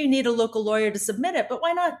 Maybe you need a local lawyer to submit it, but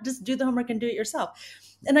why not just do the homework and do it yourself?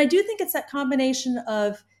 And I do think it's that combination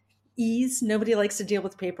of ease. Nobody likes to deal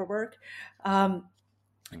with paperwork.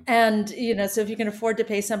 And, so if you can afford to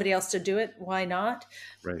pay somebody else to do it, why not?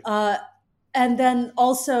 Right. And then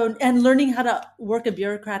also, and learning how to work a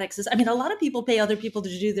bureaucratic system. I mean, a lot of people pay other people to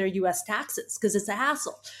do their US taxes because it's a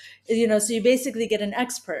hassle, so you basically get an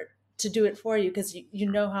expert to do it for you because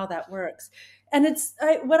you know how that works. And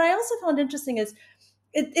what I also found interesting is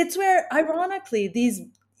it's where, ironically, these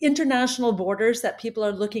international borders that people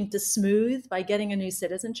are looking to smooth by getting a new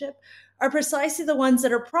citizenship are precisely the ones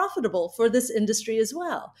that are profitable for this industry as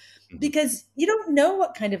well. Mm-hmm. Because you don't know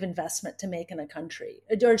what kind of investment to make in a country.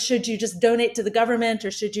 Or should you just donate to the government, or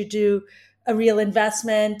should you do a real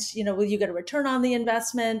investment? Will you get a return on the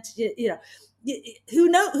investment? Who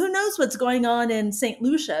knows what's going on in St.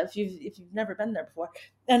 Lucia if you've never been there before,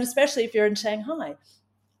 and especially if you're in Shanghai.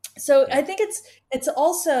 So I think it's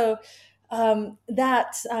also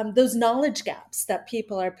that those knowledge gaps that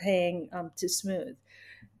people are paying to smooth.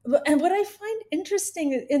 And what I find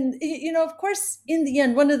interesting, of course, in the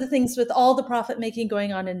end, one of the things with all the profit making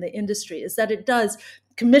going on in the industry is that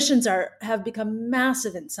commissions have become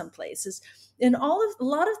massive in some places. And a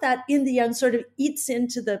lot of that in the end sort of eats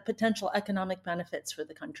into the potential economic benefits for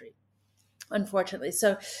the country, unfortunately.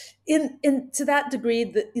 So to that degree,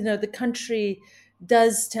 the country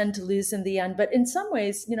does tend to lose in the end. But in some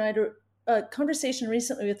ways, a conversation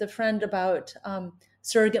recently with a friend about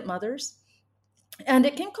surrogate mothers, and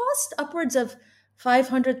it can cost upwards of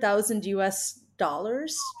 500,000 US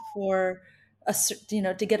dollars for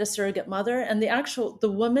to get a surrogate mother, and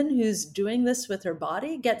the woman who's doing this with her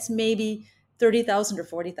body gets maybe 30,000 or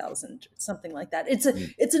 40,000, something like that.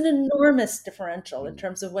 Mm, It's an enormous differential in mm,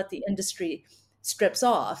 terms of what the industry strips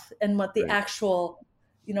off and what the right. actual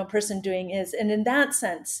person doing is. And in that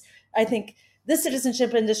sense, I think the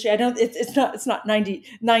citizenship industry, I don't it's not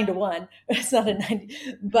 99 to 1, it's not a 90,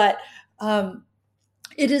 but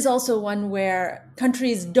it is also one where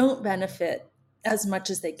countries don't benefit as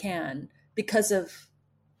much as they can because of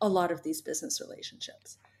a lot of these business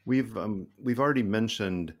relationships. We've already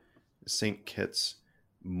mentioned St. Kitts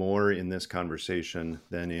more in this conversation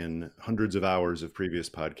than in hundreds of hours of previous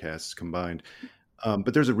podcasts combined.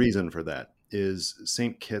 But there's a reason for that. Is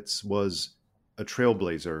St. Kitts was a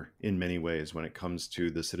trailblazer in many ways when it comes to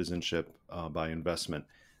the citizenship by investment.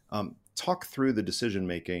 Talk through the decision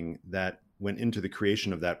making that went into the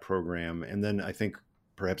creation of that program, and then I think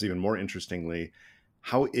perhaps even more interestingly,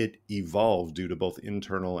 how it evolved due to both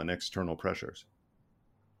internal and external pressures.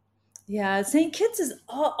 Yeah, St. Kitts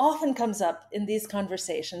often comes up in these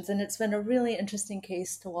conversations, and it's been a really interesting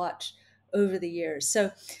case to watch over the years.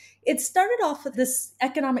 So it started off with this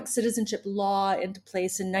economic citizenship law into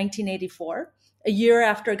place in 1984, a year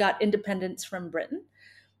after it got independence from Britain.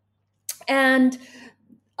 And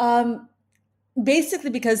um, basically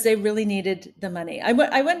because they really needed the money. I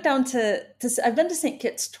went down I've been to St.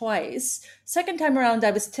 Kitts twice. Second time around,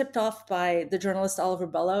 I was tipped off by the journalist Oliver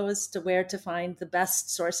Bellow as to where to find the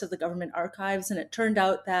best source of the government archives. And it turned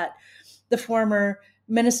out that the former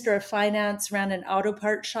Minister of Finance ran an auto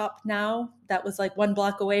part shop now that was like 1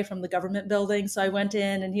 block away from the government building. So I went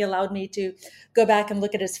in and he allowed me to go back and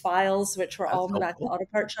look at his files, which were all That's in the back of the helpful. auto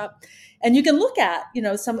part shop. And you can look at,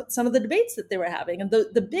 some of the debates that they were having. And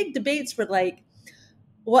the big debates were like,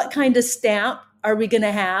 what kind of stamp are we going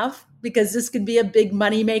to have? Because this could be a big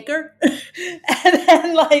money maker. And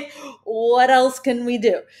then like, what else can we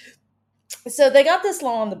do? So they got this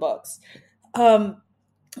law on the books. Um,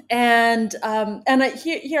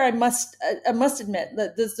 here I must admit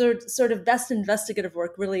that the sort of best investigative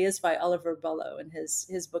work really is by Oliver Bellow in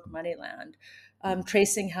his book Moneyland,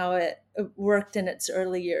 tracing how it worked in its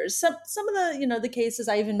early years. Some of the cases,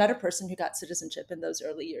 I even met a person who got citizenship in those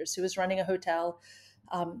early years, who was running a hotel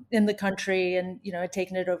in the country and had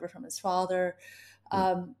taken it over from his father. Mm,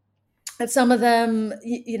 Um, and some of them,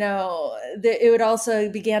 it would also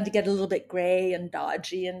began to get a little bit gray and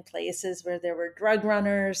dodgy in places where there were drug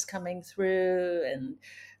runners coming through, and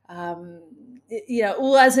it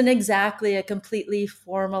wasn't exactly a completely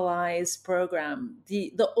formalized program.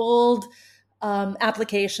 The old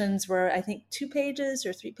applications were, I think, 2 pages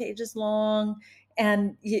or 3 pages long,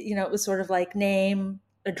 and it was sort of like name,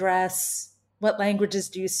 address, what languages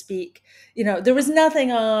do you speak? There was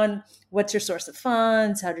nothing on what's your source of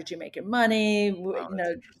funds, how did you make your money, wow, that's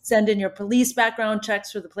interesting. send in your police background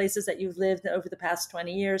checks for the places that you've lived over the past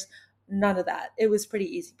 20 years. None of that. It was pretty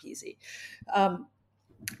easy peasy. um,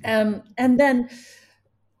 and then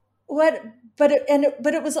what but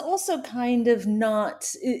it was also kind of not,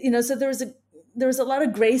 so there was a lot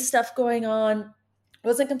of gray stuff going on. It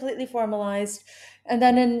wasn't completely formalized. And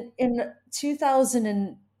then in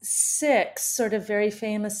 2006, sort of very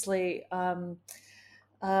famously,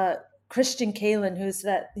 uh, Christian Kalin, who was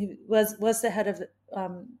the head of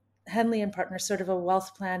Henley and Partners, sort of a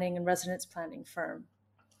wealth planning and residence planning firm,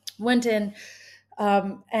 went in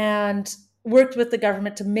and worked with the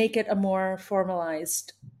government to make it a more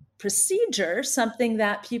formalized procedure, something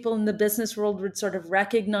that people in the business world would sort of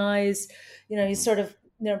recognize. He Mm, sort of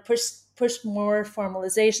pushed more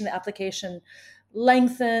formalization. The application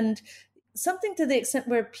lengthened, something to the extent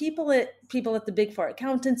where people at the big four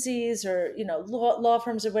accountancies or law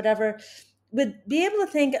firms or whatever would be able to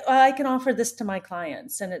think, oh, I can offer this to my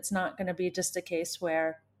clients, and it's not going to be just a case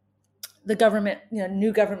where the government,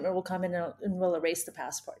 new government will come in and will erase the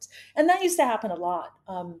passports. And that used to happen a lot.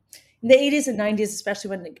 In the 80s and 90s, especially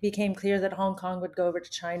when it became clear that Hong Kong would go over to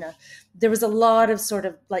China, there was a lot of sort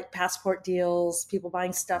of like passport deals, people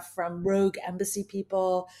buying stuff from rogue embassy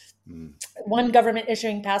people, mm, one government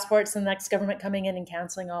issuing passports, and the next government coming in and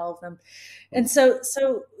canceling all of them. mm, And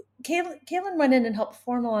so Kalin went in and helped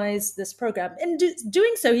formalize this program. In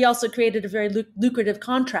doing so, he also created a very lucrative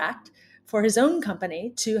contract for his own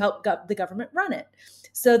company to help the government run it.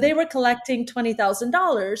 So mm. they were collecting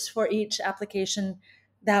 $20,000 for each application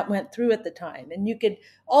that went through at the time. And you could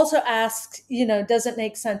also ask, does it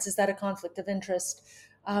make sense? Is that a conflict of interest?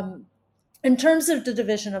 in terms of the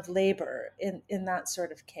division of labor in that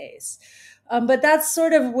sort of case. But that's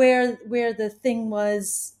sort of where the thing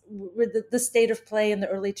was, with the state of play in the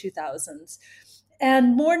early 2000s.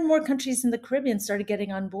 And more countries in the Caribbean started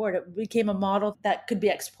getting on board. It became a model that could be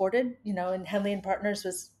exported, and Henley and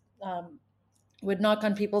Partners would knock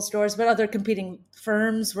on people's doors, but other competing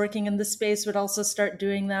firms working in the space would also start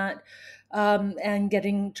doing that, and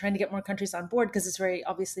trying to get more countries on board, because it's very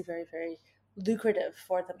obviously very, very lucrative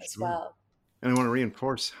for them as Sure. well. And I want to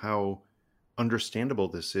reinforce how understandable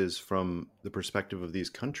this is from the perspective of these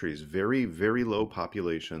countries. Very, very low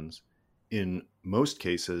populations, in most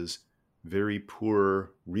cases, very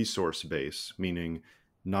poor resource base, meaning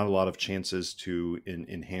not a lot of chances to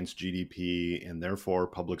enhance GDP and therefore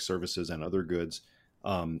public services and other goods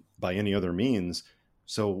by any other means.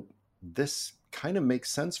 So this kind of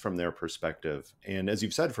makes sense from their perspective. And as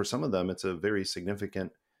you've said, for some of them, it's a very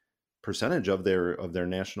significant percentage of their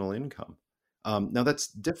national income. Now that's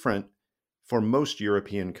different for most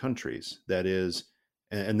European countries. That is,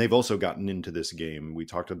 and they've also gotten into this game. We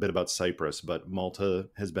talked a bit about Cyprus, but Malta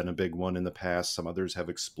has been a big one in the past. Some others have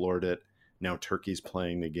explored it. Now Turkey's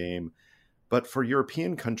playing the game. But for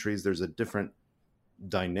European countries, there's a different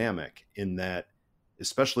dynamic in that,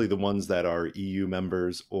 especially the ones that are EU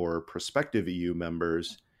members or prospective EU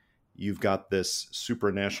members, you've got this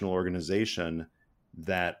supranational organization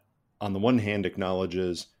that, on the one hand,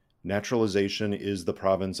 acknowledges naturalization is the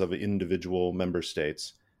province of individual member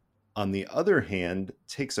states. On the other hand,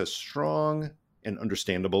 takes a strong and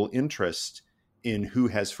understandable interest in who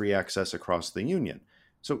has free access across the union.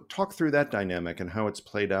 So talk through that dynamic and how it's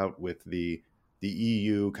played out with the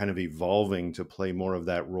EU kind of evolving to play more of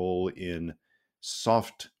that role in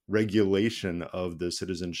soft regulation of the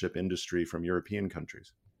citizenship industry from European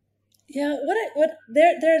countries. Yeah, what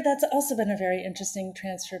there that's also been a very interesting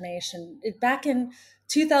transformation. Back in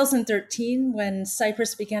 2013, when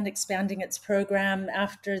Cyprus began expanding its program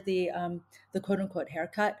after the quote unquote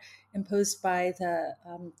haircut imposed by the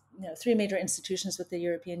three major institutions with the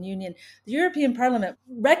European Union, the European Parliament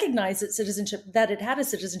recognized that it had a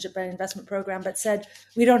citizenship by investment program, but said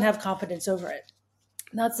we don't have competence over it.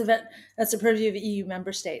 That's the purview of EU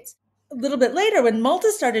member states. A little bit later, when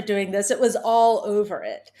Malta started doing this, it was all over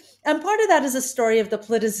it. And part of that is a story of the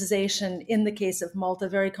politicization in the case of Malta, a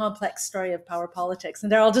very complex story of power politics.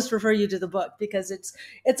 And there, I'll just refer you to the book, because it's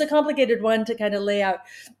a complicated one to kind of lay out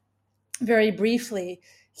very briefly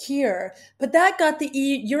here. But that got the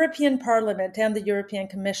European Parliament and the European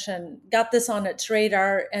Commission got this on its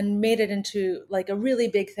radar and made it into like a really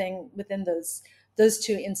big thing within those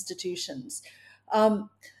two institutions.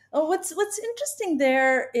 What's interesting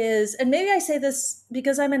there is, and maybe I say this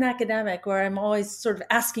because I'm an academic, where I'm always sort of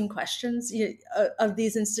asking questions of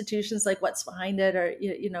these institutions, like what's behind it, or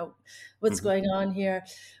what's Mhm. going on here.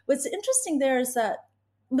 What's interesting there is that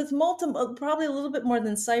with Malta, probably a little bit more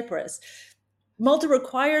than Cyprus, Malta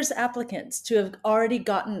requires applicants to have already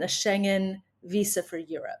gotten a Schengen visa for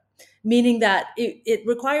Europe, meaning that it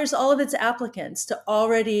requires all of its applicants to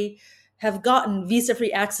already have gotten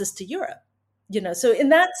visa-free access to Europe. So in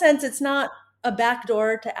that sense, it's not a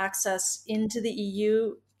backdoor to access into the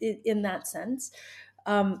EU in that sense.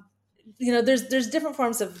 Um, there's different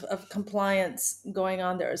forms of compliance going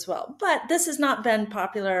on there as well. But this has not been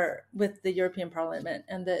popular with the European Parliament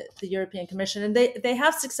and the European Commission, and they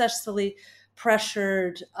have successfully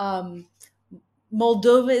pressured.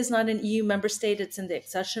 Moldova is not an EU member state; it's in the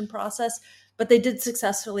accession process, but they did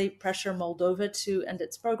successfully pressure Moldova to end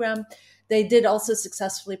its program. They did also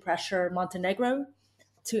successfully pressure Montenegro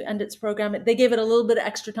to end its program. They gave it a little bit of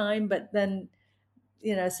extra time, but then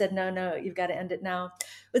said, no, you've got to end it now.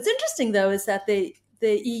 What's interesting, though, is that the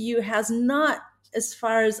EU has not, as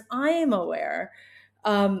far as I am aware,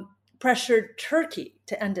 pressured Turkey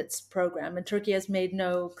to end its program. And Turkey has made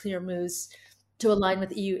no clear moves to align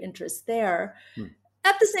with EU interests there. Hmm.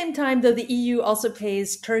 At the same time, though, the EU also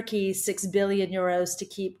pays Turkey 6 billion euros to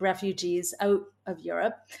keep refugees out of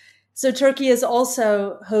Europe. So Turkey is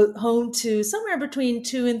also home to somewhere between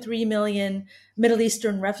 2 and 3 million Middle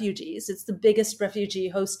Eastern refugees. It's the biggest refugee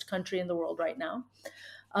host country in the world right now.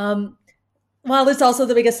 While it's also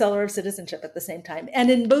the biggest seller of citizenship at the same time. And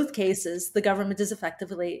in both cases, the government is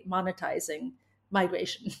effectively monetizing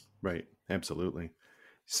migration. Right, absolutely.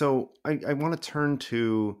 So I want to turn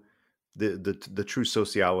to the true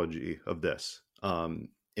sociology of this,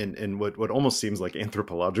 and what almost seems like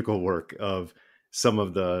anthropological work of some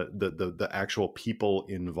of the actual people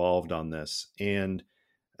involved on this. And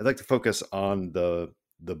I'd like to focus on the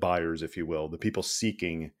buyers, if you will, the people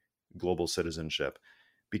seeking global citizenship,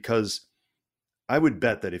 because I would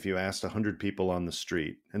bet that if you asked 100 people on the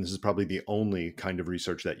street, and this is probably the only kind of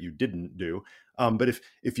research that you didn't do, but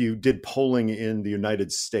if you did polling in the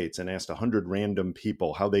United States and asked 100 random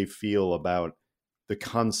people how they feel about the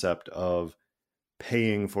concept of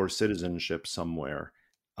paying for citizenship somewhere,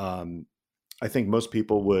 um, I think most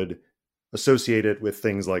people would associate it with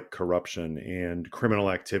things like corruption and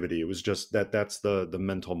criminal activity. It was just that's the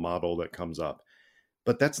mental model that comes up.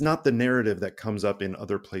 But that's not the narrative that comes up in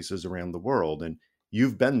other places around the world. And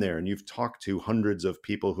you've been there and you've talked to hundreds of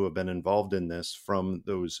people who have been involved in this from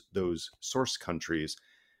those source countries.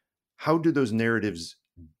 How do those narratives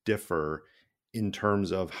differ in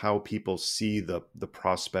terms of how people see the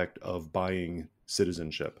prospect of buying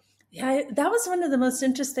citizenship? Yeah, that was one of the most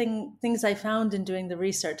interesting things I found in doing the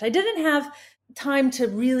research. I didn't have time to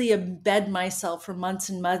really embed myself for months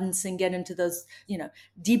and months and get into those,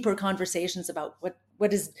 deeper conversations about what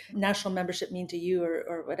does national membership mean to you,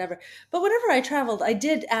 or whatever. But whenever I traveled, I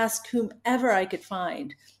did ask whomever I could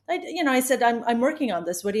find. I said, I'm working on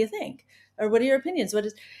this. What do you think? Or what are your opinions?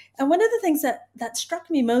 And one of the things that struck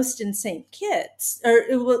me most in St. Kitts,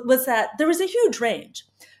 was that there was a huge range.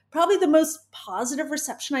 Probably the most positive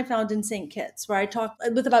reception I found in St. Kitts, where I talked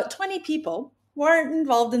with about 20 people who aren't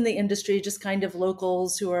involved in the industry, just kind of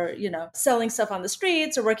locals who are, selling stuff on the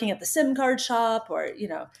streets or working at the SIM card shop, or,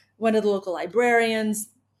 one of the local librarians.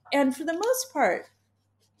 And for the most part,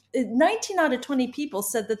 19 out of 20 people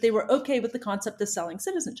said that they were okay with the concept of selling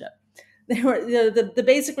citizenship. They were the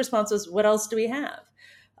basic response was, what else do we have?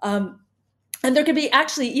 And there could be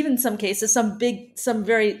actually, even some cases, some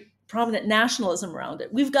very prominent nationalism around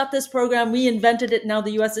it. We've got this program, we invented it, now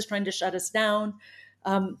the US is trying to shut us down,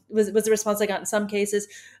 was the response I got in some cases.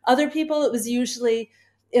 Other people, it was usually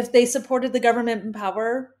if they supported the government in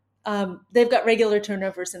power, they've got regular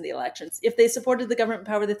turnovers in the elections. If they supported the government in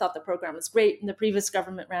power, they thought the program was great and the previous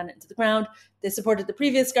government ran it into the ground. They supported the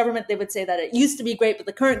previous government, they would say that it used to be great, but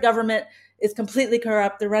the current government is completely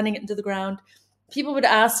corrupt, they're running it into the ground. People would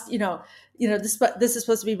ask, this is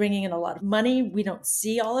supposed to be bringing in a lot of money. We don't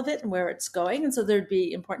see all of it and where it's going. And so there'd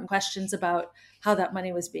be important questions about how that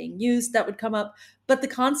money was being used that would come up. But the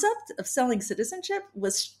concept of selling citizenship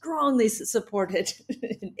was strongly supported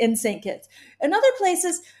in St. Kitts. In other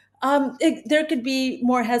places, there could be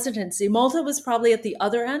more hesitancy. Malta was probably at the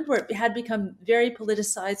other end, where it had become very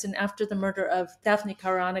politicized. And after the murder of Daphne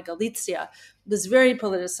Caruana Galizia, was very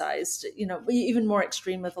politicized, even more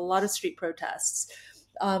extreme, with a lot of street protests.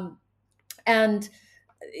 And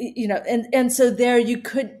so there you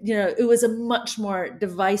could, it was a much more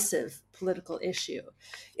divisive political issue.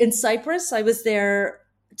 In Cyprus, I was there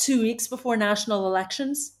 2 weeks before national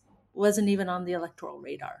elections, wasn't even on the electoral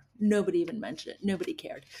radar. Nobody even mentioned it. Nobody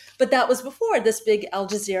cared. But that was before this big Al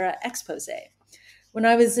Jazeera expose. When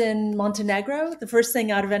I was in Montenegro, the first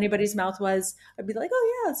thing out of anybody's mouth was, I'd be like,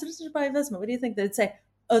 oh yeah, citizenship by investment. What do you think? They'd say,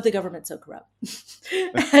 oh, the government's so corrupt.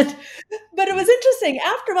 But it was interesting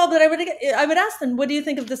after all that I would ask them, what do you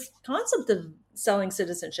think of this concept of selling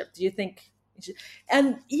citizenship? Do you think,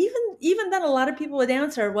 and even then a lot of people would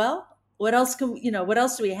answer, well, what else do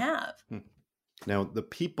we have? Now, the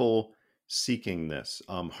people seeking this,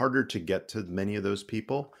 harder to get to many of those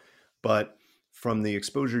people, but from the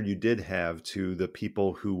exposure you did have to the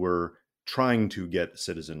people who were trying to get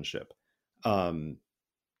citizenship,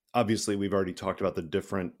 obviously we've already talked about the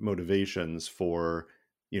different motivations for,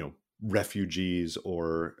 refugees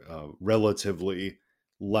or relatively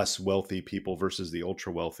less wealthy people versus the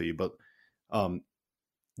ultra wealthy. But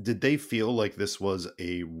did they feel like this was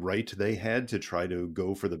a right they had to try to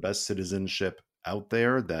go for the best citizenship out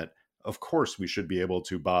there, that of course we should be able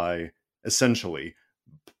to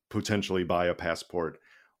potentially buy a passport?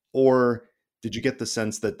 Or did you get the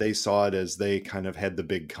sense that they saw it as they kind of had the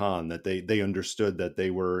big con, that they understood that they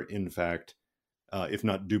were in fact, if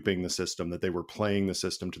not duping the system, that they were playing the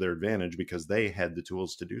system to their advantage because they had the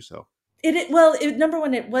tools to do so? Number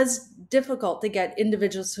one, it was difficult to get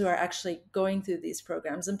individuals who are actually going through these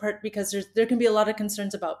programs, in part because there can be a lot of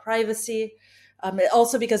concerns about privacy.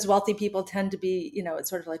 Also because wealthy people tend to be, it's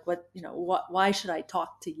sort of like, why should I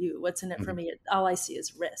talk to you? What's in it for me? All I see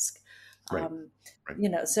is risk. Right.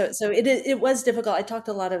 So it was difficult. I talked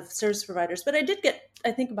to a lot of service providers, but I did get,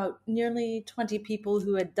 I think, about nearly 20 people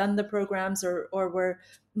who had done the programs or were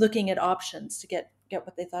looking at options to get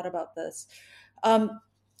what they thought about this.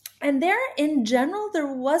 And there, in general,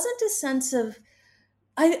 there wasn't a sense of,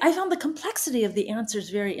 I found the complexity of the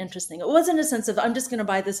answers very interesting. It wasn't a sense of, I'm just going to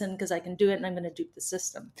buy this in because I can do it and I'm going to dupe the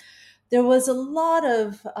system. There was a lot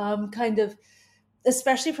of kind of,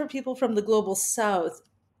 especially for people from the global South,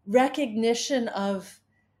 recognition of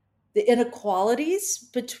the inequalities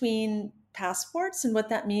between passports and what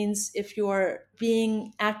that means if you're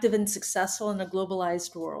being active and successful in a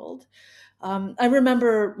globalized world. I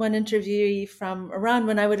remember one interviewee from Iran,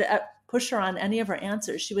 when I would push her on any of her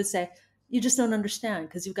answers, she would say, "You just don't understand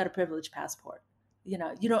because you've got a privileged passport. You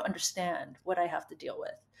don't understand what I have to deal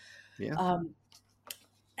with." Yeah. Um,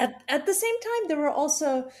 at the same time, there were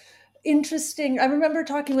also interesting. I remember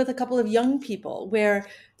talking with a couple of young people where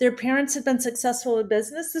their parents had been successful in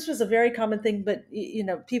business. This was a very common thing, but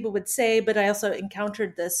people would say, but I also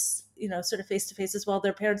encountered this, sort of face to face as well.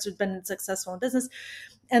 Their parents had been successful in business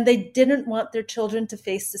and they didn't want their children to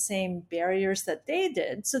face the same barriers that they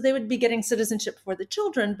did. So they would be getting citizenship for the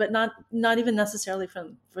children, but not even necessarily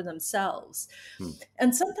for themselves. Hmm.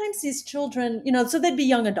 And sometimes these children, so they'd be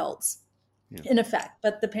young adults Yeah. in effect,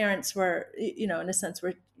 but the parents were, in a sense,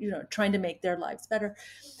 were, trying to make their lives better.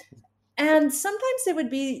 And sometimes they would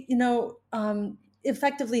be,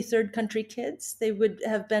 effectively third country kids. They would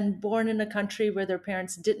have been born in a country where their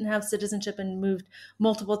parents didn't have citizenship and moved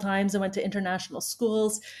multiple times and went to international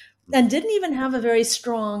schools and didn't even have a very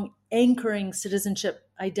strong anchoring citizenship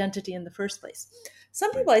identity in the first place.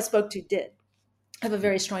 Some Right. people I spoke to did have a Yeah.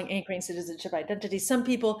 very strong anchoring citizenship identity. Some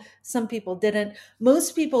people didn't.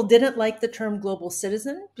 Most people didn't like the term global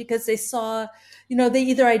citizen because they saw, they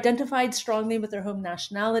either identified strongly with their home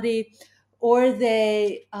nationality or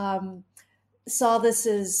they saw this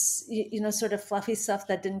as, sort of fluffy stuff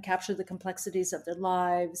that didn't capture the complexities of their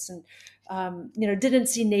lives and, didn't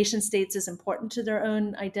see nation states as important to their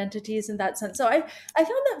own identities in that sense. So I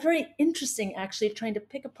found that very interesting, actually, trying to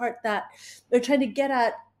pick apart that, or trying to get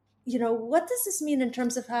at, what does this mean in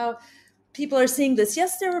terms of how people are seeing this?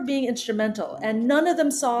 Yes, they were being instrumental, and none of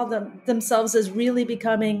them saw themselves as really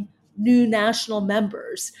becoming new national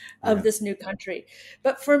members of Yeah. this new country.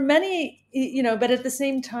 But for many, but at the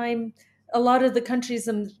same time, a lot of the countries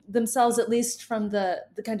themselves, at least from the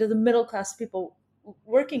kind of the middle class people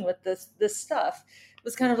working with this stuff,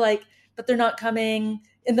 was kind of like, but they're not coming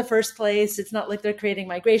in the first place. It's not like they're creating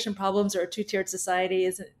migration problems or a two-tiered society.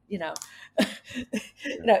 Isn't Yeah.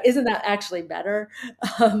 isn't that actually better?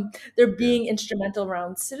 They're Yeah. being instrumental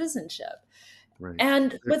around citizenship. Right.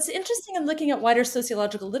 And what's interesting in looking at wider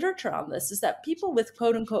sociological literature on this is that people with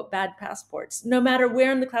quote unquote bad passports, no matter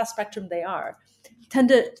where in the class spectrum they are, tend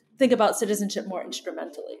to think about citizenship more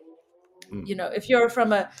instrumentally. Mm. If you're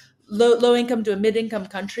from a low income to a mid income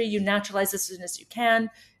country, you naturalize as soon as you can.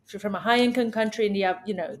 If you're from a high income country and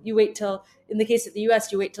you wait till, in the case of the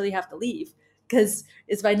US, you wait till you have to leave because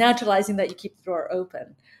it's by naturalizing that you keep the door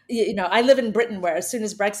open. I live in Britain where as soon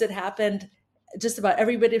as Brexit happened, just about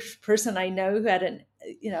every British person I know who had an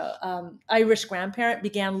Irish grandparent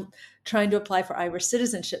began trying to apply for Irish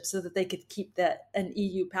citizenship so that they could keep an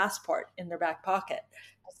EU passport in their back pocket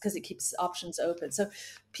because it keeps options open. So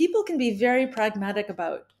people can be very pragmatic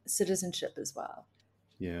about citizenship as well.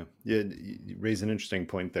 Yeah, yeah. You raise an interesting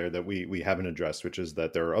point there that we haven't addressed, which is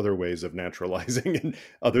that there are other ways of naturalizing, and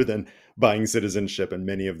other than buying citizenship, and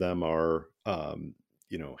many of them are,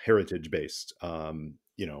 heritage based.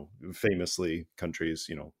 Famously, countries,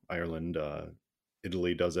 Ireland,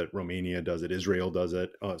 Italy does it, Romania does it, Israel does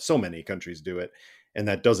it. So many countries do it, and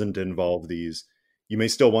that doesn't involve these. You may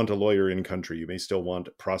still want a lawyer in country, you may still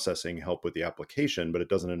want processing help with the application, but it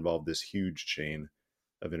doesn't involve this huge chain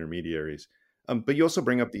of intermediaries. But you also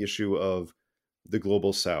bring up the issue of the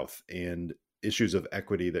global south and issues of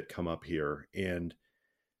equity that come up here. And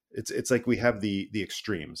it's like we have the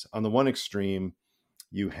extremes. On the one extreme,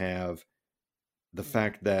 you have the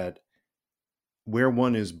fact that where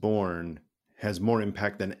one is born has more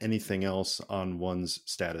impact than anything else on one's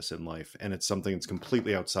status in life. And it's something that's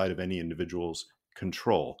completely outside of any individual's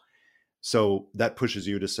control. So that pushes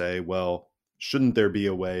you to say, well, shouldn't there be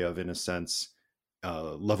a way of, in a sense,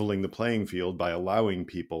 leveling the playing field by allowing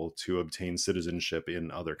people to obtain citizenship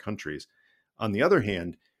in other countries? On the other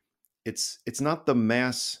hand, it's not the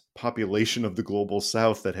mass population of the global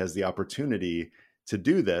south that has the opportunity to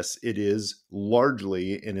do this. It is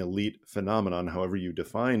largely an elite phenomenon, however you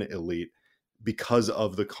define elite, because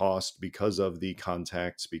of the cost, because of the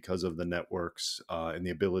contacts, because of the networks, and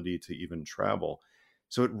the ability to even travel.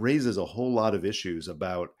 So it raises a whole lot of issues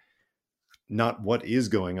about not what is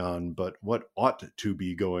going on, but what ought to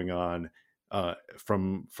be going on,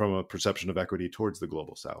 from a perception of equity towards the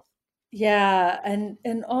global south. Yeah,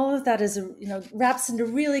 and all of that is wraps into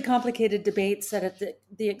really complicated debates that at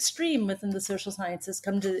the extreme within the social sciences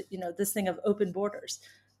come to this thing of open borders.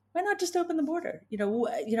 Why not just open the border?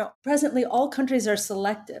 Presently all countries are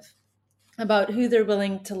selective about who they're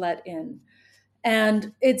willing to let in,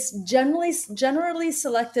 and it's generally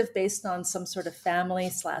selective based on some sort of family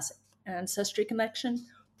slash ancestry connection,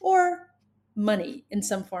 or money in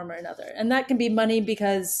some form or another. And that can be money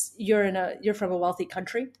because you're from a wealthy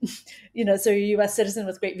country, so you're a US citizen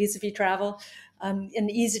with great visa fee travel,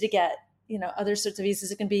 and easy to get, other sorts of visas.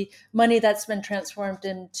 It can be money that's been transformed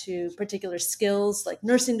into particular skills like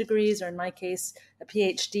nursing degrees, or in my case, a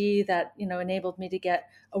PhD that, enabled me to get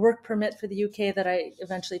a work permit for the UK that I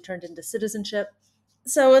eventually turned into citizenship.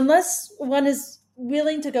 So unless one is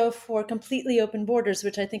willing to go for completely open borders,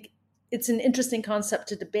 which I think it's an interesting concept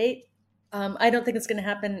to debate, I don't think it's going to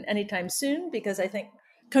happen anytime soon, because I think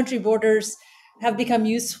country borders have become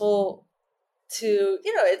useful to,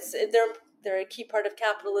 they're a key part of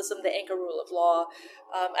capitalism, the anchor rule of law.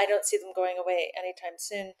 I don't see them going away anytime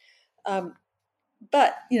soon.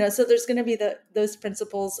 But so there's going to be those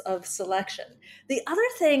principles of selection. The other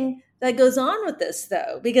thing that goes on with this,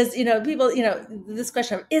 though, because people, this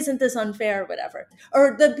question of isn't this unfair or whatever,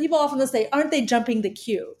 or the people often will say, aren't they jumping the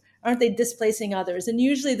queue, aren't they displacing others? And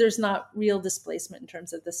usually there's not real displacement in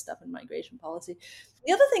terms of this stuff in migration policy.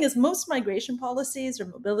 The other thing is most migration policies or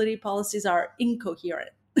mobility policies are incoherent.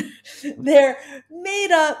 They're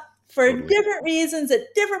made up for Totally. different reasons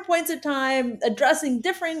at different points of time, addressing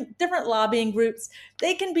different lobbying groups.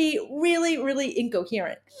 They can be really, really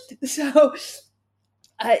incoherent. So,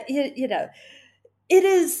 it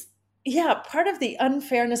is, yeah, part of the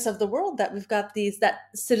unfairness of the world that we've got that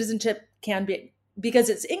citizenship can be, because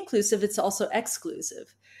it's inclusive, it's also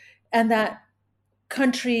exclusive, and that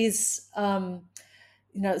countries,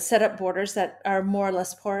 set up borders that are more or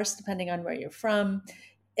less porous depending on where you're from.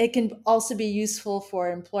 It can also be useful for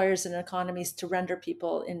employers and economies to render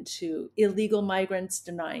people into illegal migrants,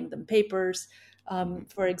 denying them papers, Mhm.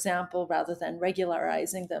 for example, rather than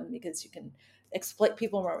regularizing them, because you can exploit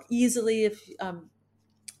people more easily if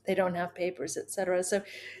they don't have papers, et cetera. So,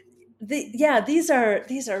 these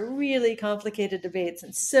are really complicated debates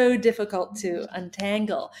and so difficult to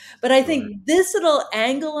untangle. But I Sure. think this little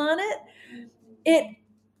angle on it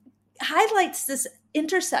highlights this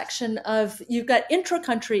intersection of, you've got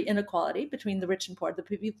intra-country inequality between the rich and poor.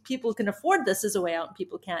 The people who can afford this as a way out, and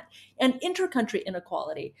people can't, and inter-country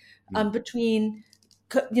inequality Mm. between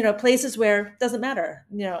places where it doesn't matter.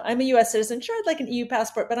 I'm a U.S. citizen, sure, I'd like an EU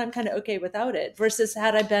passport, but I'm kind of okay without it. Versus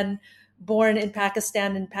had I been born in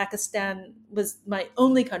Pakistan, and Pakistan was my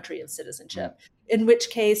only country of Mm. citizenship, in which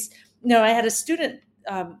case, I had a student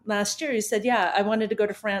last year who said, "Yeah, I wanted to go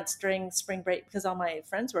to France during spring break because all my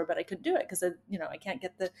friends were, but I couldn't do it because I can't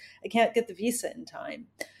get the visa in time."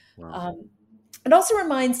 Wow. Um, it also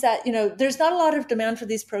reminds that there's not a lot of demand for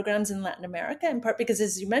these programs in Latin America, in part because,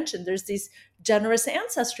 as you mentioned, there's these generous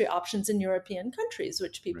ancestry options in European countries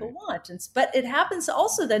which people Right. want, but it happens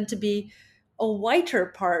also then to be a whiter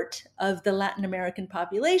part of the Latin American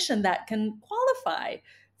population that can qualify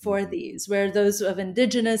for Mhm. these, where those of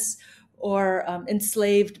indigenous or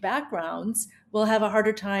enslaved backgrounds will have a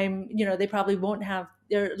harder time. They probably won't have,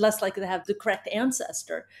 they're less likely to have the correct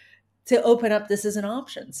ancestor to open up this as an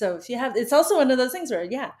option. So if you have, it's also one of those things where,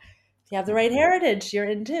 yeah, if you have the right Mhm. heritage, you're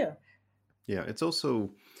in too. Yeah, it's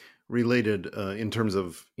also related in terms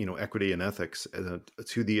of equity and ethics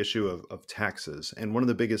to the issue of taxes. And one of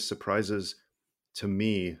the biggest surprises to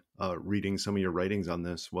me, reading some of your writings on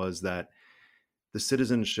this, was that the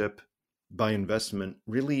citizenship by investment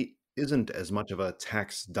really isn't as much of a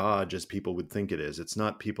tax dodge as people would think it is. It's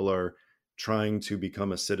not people are trying to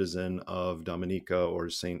become a citizen of Dominica or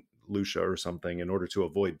St. Lucia or something in order to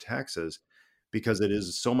avoid taxes, because it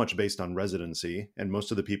is so much based on residency. And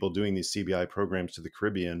most of the people doing these CBI programs to the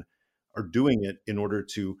Caribbean are doing it in order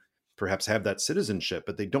to perhaps have that citizenship,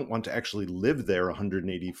 but they don't want to actually live there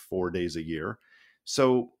 184 days a year.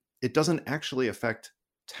 So it doesn't actually affect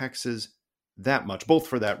taxes that much, both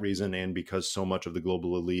for that reason and because so much of the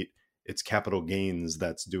global elite, it's capital gains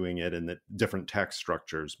that's doing it, and the different tax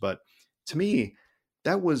structures. But to me,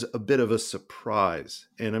 that was a bit of a surprise.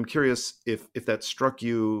 And I'm curious if that struck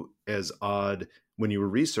you as odd when you were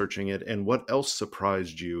researching it, and what else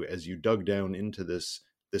surprised you as you dug down into this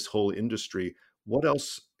whole industry. What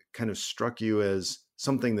else kind of struck you as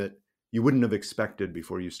something that you wouldn't have expected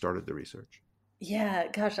before you started the research? Yeah,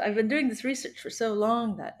 gosh, I've been doing this research for so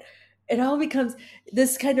long that it all becomes,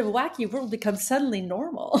 this kind of wacky world becomes suddenly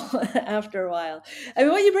normal after a while. I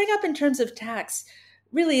mean, what you bring up in terms of tax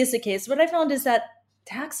really is the case. What I found is that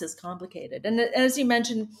tax is complicated. And as you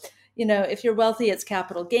mentioned, if you're wealthy, it's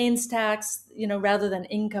capital gains tax, rather than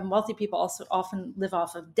income. Wealthy people also often live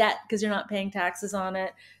off of debt because you're not paying taxes on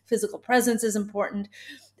it. Physical presence is important.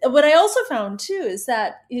 What I also found too is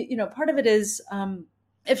that, part of it is,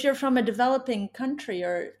 if you're from a developing country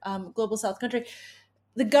or global south country,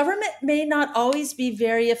 the government may not always be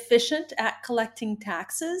very efficient at collecting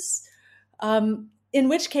taxes, in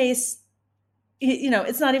which case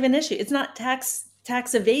it's not even an issue. It's not tax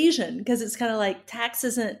evasion, because it's kind of like tax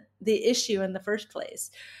isn't the issue in the first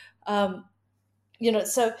place. Um,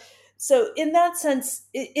 so in that sense,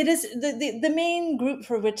 it is the main group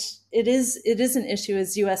for which it is an issue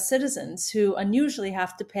is U.S. citizens who unusually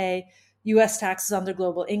have to pay U.S. taxes on their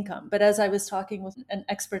global income. But as I was talking with an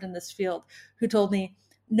expert in this field who told me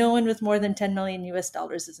no one with more than 10 million US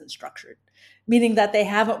dollars isn't structured, meaning that they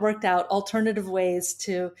haven't worked out alternative ways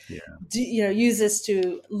to Yeah. use this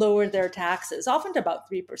to lower their taxes, often to about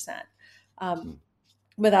 3%. Um, Mm.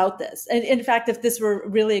 Without this. And in fact, if this were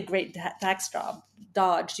really a great tax job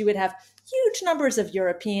dodge, you would have huge numbers of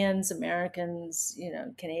Europeans, Americans,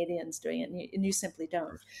 Canadians doing it, and you simply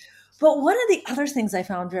don't. But one of the other things I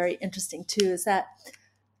found very interesting too is that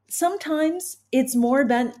sometimes it's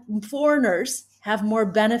foreigners have more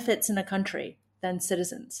benefits in a country than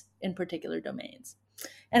citizens in particular domains.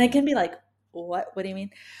 And it Mm. can be like, what do you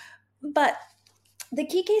mean? But the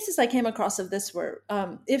key cases I came across of this were,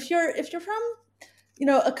 if you're from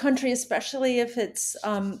a country, especially if it's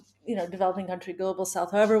developing country, global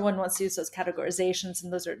south, however one wants to use those categorizations,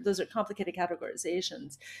 and those are complicated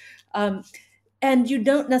categorizations, um, and you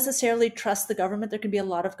don't necessarily trust the government. There can be a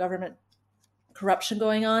lot of government corruption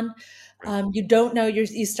going on. Right. You don't know,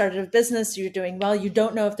 you started a business, you're doing well, you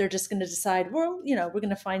don't know if they're just going to decide, well, we're going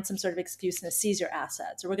to find some sort of excuse and seize your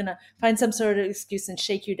assets, or we're going to find some sort of excuse and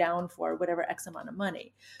shake you down for whatever X amount of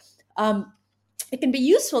money. It can be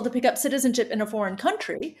useful to pick up citizenship in a foreign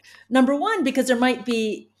country. Number one, because there might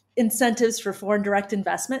be incentives for foreign direct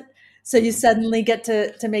investment. So you suddenly get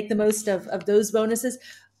to make the most of those bonuses.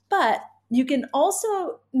 But you can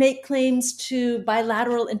also make claims to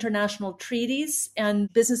bilateral international treaties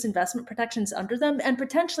and business investment protections under them, and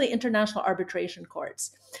potentially international arbitration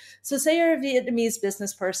courts. So say you're a Vietnamese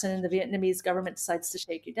business person and the Vietnamese government decides to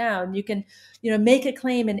shake you down, you can make a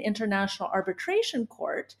claim in international arbitration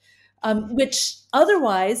court, which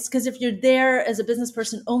otherwise, because if you're there as a business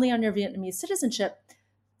person only on your Vietnamese citizenship,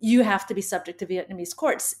 you have to be subject to Vietnamese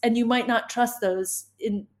courts, and you might not trust those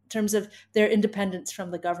in terms of their independence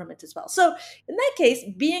from the government as well. So in that case,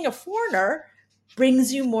 being a foreigner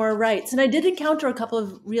brings you more rights. And I did encounter a couple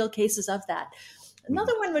of real cases of that. Mhm.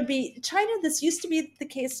 Another one would be China. This used to be the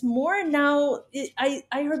case more. Now, I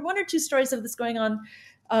heard one or two stories of this going on.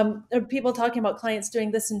 People talking about clients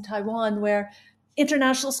doing this in Taiwan, where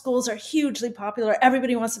international schools are hugely popular.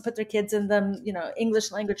 Everybody wants to put their kids in them,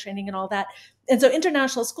 English language training and all that. And so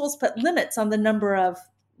international schools put limits on the number of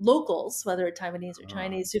locals, whether it's Taiwanese or Ah.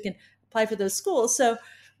 Chinese, who can apply for those schools. So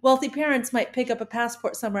wealthy parents might pick up a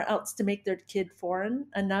passport somewhere else to make their kid foreign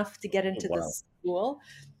enough to get Oh, into wow. this school.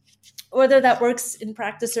 Whether that works in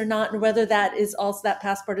practice or not, and whether that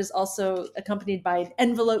passport is also accompanied by an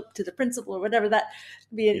envelope to the principal or whatever,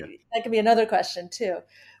 Yeah. that could be another question too.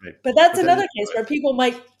 Right. But that's But that is another case where people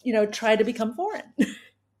might, try to become foreign.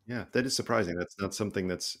 Yeah, that is surprising. That's not something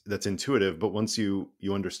that's intuitive, but once you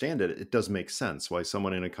understand it, it does make sense why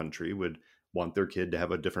someone in a country would want their kid to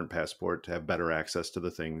have a different passport, to have better access to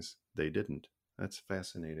the things they didn't. That's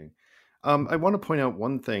fascinating. I want to point out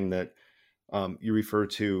one thing that you refer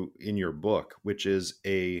to in your book, which is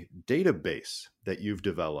a database that you've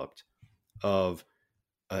developed of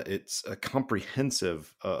it's a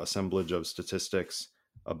comprehensive assemblage of statistics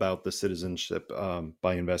about the citizenship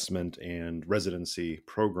by investment and residency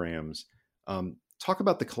programs. Talk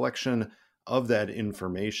about the collection of that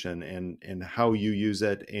information and how you use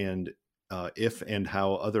it, and if and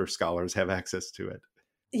how other scholars have access to it.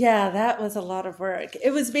 Yeah, that was a lot of work.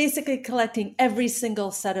 It was basically collecting every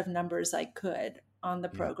single set of numbers I could on the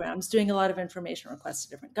Yeah. programs, doing a lot of information requests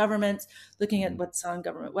to different governments, looking at Mhm. what's on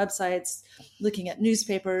government websites, looking at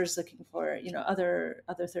newspapers, looking for, other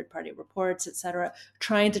third-party reports, et cetera,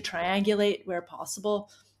 trying to triangulate where possible.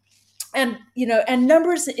 And and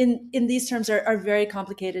numbers in these terms are very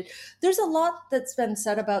complicated. There's a lot that's been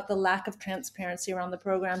said about the lack of transparency around the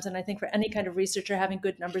programs, and I think for any kind of researcher, having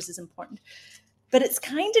good numbers is important. But it's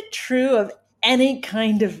kind of true of any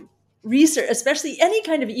kind of research, especially any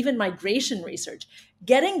kind of even migration research.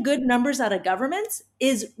 Getting good numbers out of governments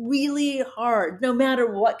is really hard, no matter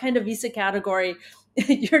what kind of visa category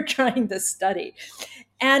you're trying to study.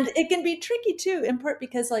 And it can be tricky too, in part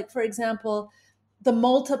because, like, for example, the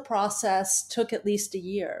Malta process took at least a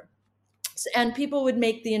year. And people would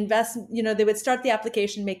make the investment, they would start the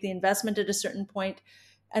application, make the investment at a certain point,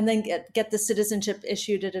 and then get the citizenship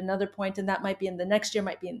issued at another point, and that might be in the next year,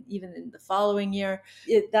 might be even in the following year.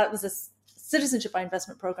 That was a citizenship by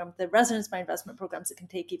investment program. The residence by investment programs, it can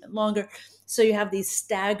take even longer. So you have these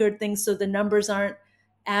staggered things, so the numbers aren't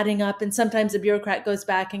adding up, and sometimes the bureaucrat goes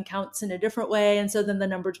back and counts in a different way, and so then the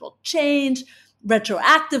numbers will change.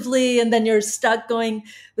 retroactively, and then you're stuck going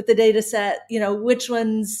with the data set, which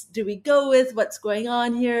ones do we go with, what's going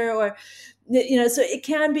on here, or so it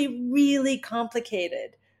can be really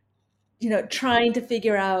complicated, trying to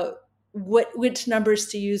figure out which numbers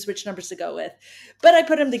to use, which numbers to go with. But I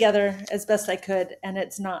put them together as best I could, and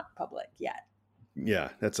it's not public yet. Yeah,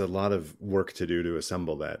 that's a lot of work to do to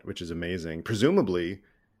assemble that, which is amazing. Presumably,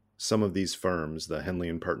 some of these firms, the Henley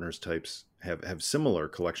and Partners types, have similar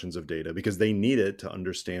collections of data because they need it to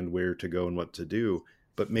understand where to go and what to do,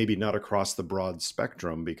 but maybe not across the broad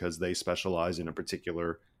spectrum because they specialize in a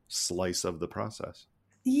particular slice of the process.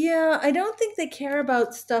 Yeah, I don't think they care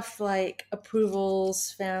about stuff like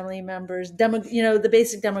approvals, family members, the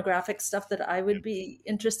basic demographic stuff that I would be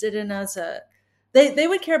interested in they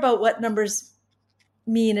would care about what numbers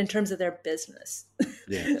mean in terms of their business.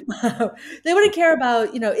 Yeah. They wouldn't care about,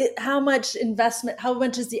 how much investment, how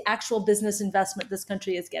much is the actual business investment this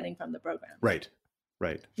country is getting from the program. Right.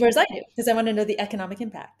 Whereas I do, because I want to know the economic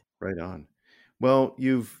impact. Right on. Well,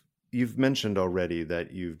 you've mentioned already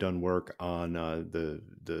that you've done work on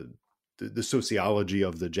the sociology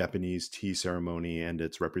of the Japanese tea ceremony and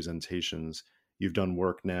its representations. You've done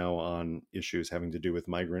work now on issues having to do with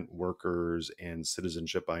migrant workers and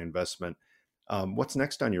citizenship by investment. What's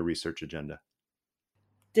next on your research agenda?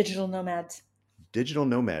 Digital nomads. Digital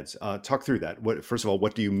nomads. Talk through that. First of all,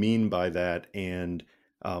 what do you mean by that, and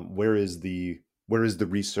where is the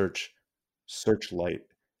research searchlight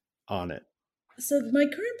on it? So my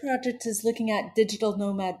current project is looking at digital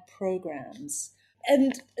nomad programs.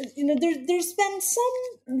 And, there's been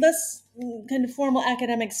some less kind of formal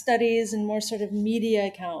academic studies and more sort of media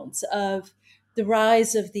accounts of the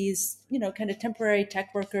rise of these, kind of temporary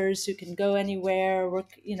tech workers who can go anywhere,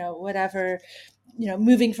 work, whatever,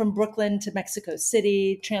 moving from Brooklyn to Mexico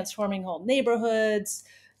City, transforming whole neighborhoods,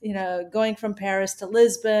 going from Paris to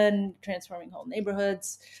Lisbon, transforming whole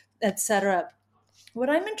neighborhoods, etc. What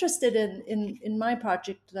I'm interested in my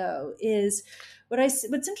project, though, is what's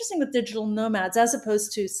interesting with digital nomads, as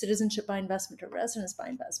opposed to citizenship by investment or residence by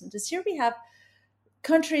investment, is here we have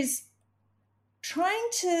countries trying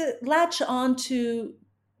to latch on to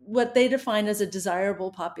what they define as a desirable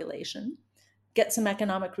population, get some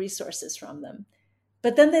economic resources from them,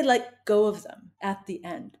 but then they let go of them at the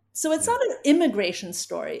end. So it's not an immigration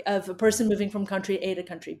story of a person moving from country A to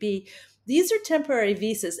country B. These are temporary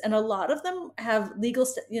visas, and a lot of them have legal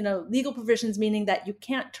provisions, meaning that you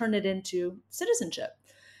can't turn it into citizenship.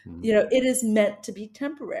 Mm-hmm. It is meant to be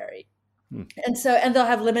temporary. And they'll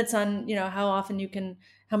have limits on, how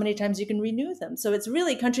many times you can renew them. So it's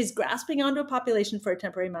really countries grasping onto a population for a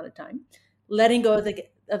temporary amount of time, letting go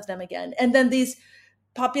of them again. And then these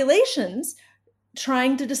populations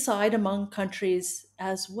trying to decide among countries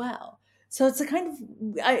as well. So it's a kind of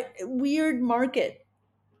weird market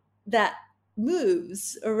that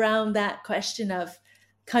moves around that question of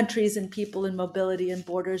countries and people and mobility and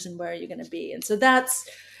borders and where are you going to be. And so that's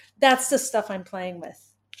the stuff I'm playing with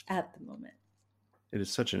at the moment. It is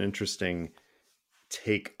such an interesting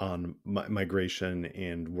take on migration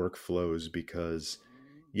and workflows because,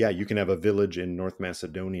 you can have a village in North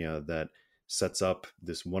Macedonia that sets up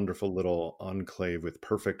this wonderful little enclave with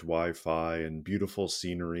perfect Wi-Fi and beautiful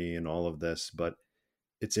scenery and all of this, but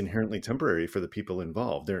it's inherently temporary for the people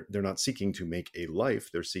involved. They're not seeking to make a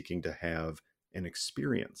life; they're seeking to have an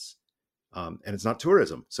experience, and it's not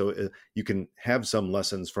tourism. So you can have some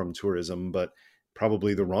lessons from tourism, but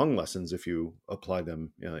probably the wrong lessons if you apply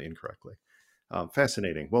them incorrectly.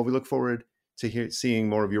 Fascinating. Well, we look forward to seeing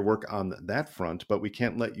more of your work on that front, but we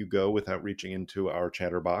can't let you go without reaching into our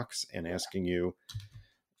chatterbox and asking you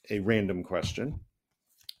a random question.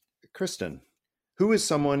 Kristin, who is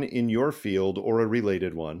someone in your field or a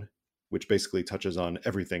related one, which basically touches on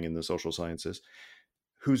everything in the social sciences,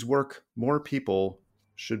 whose work more people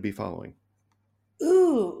should be following?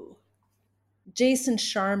 Ooh, Jason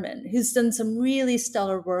Sharman, who's done some really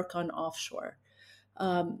stellar work on offshore.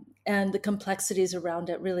 And the complexities around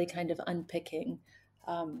it, really kind of unpicking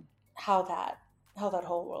how that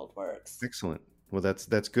whole world works. Excellent. Well,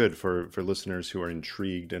 that's good for listeners who are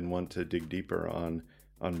intrigued and want to dig deeper on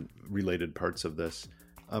related parts of this.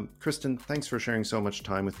 Kristin, thanks for sharing so much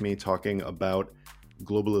time with me talking about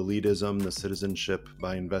global elitism, the citizenship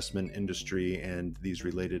by investment industry, and these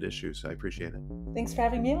related issues. I appreciate it. Thanks for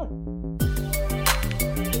having me on.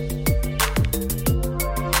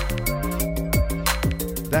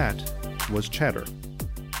 That was Chatter,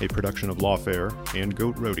 a production of Lawfare and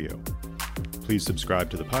Goat Rodeo. Please subscribe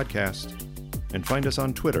to the podcast and find us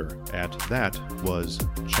on Twitter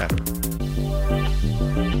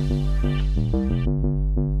 @ThatWasChatter.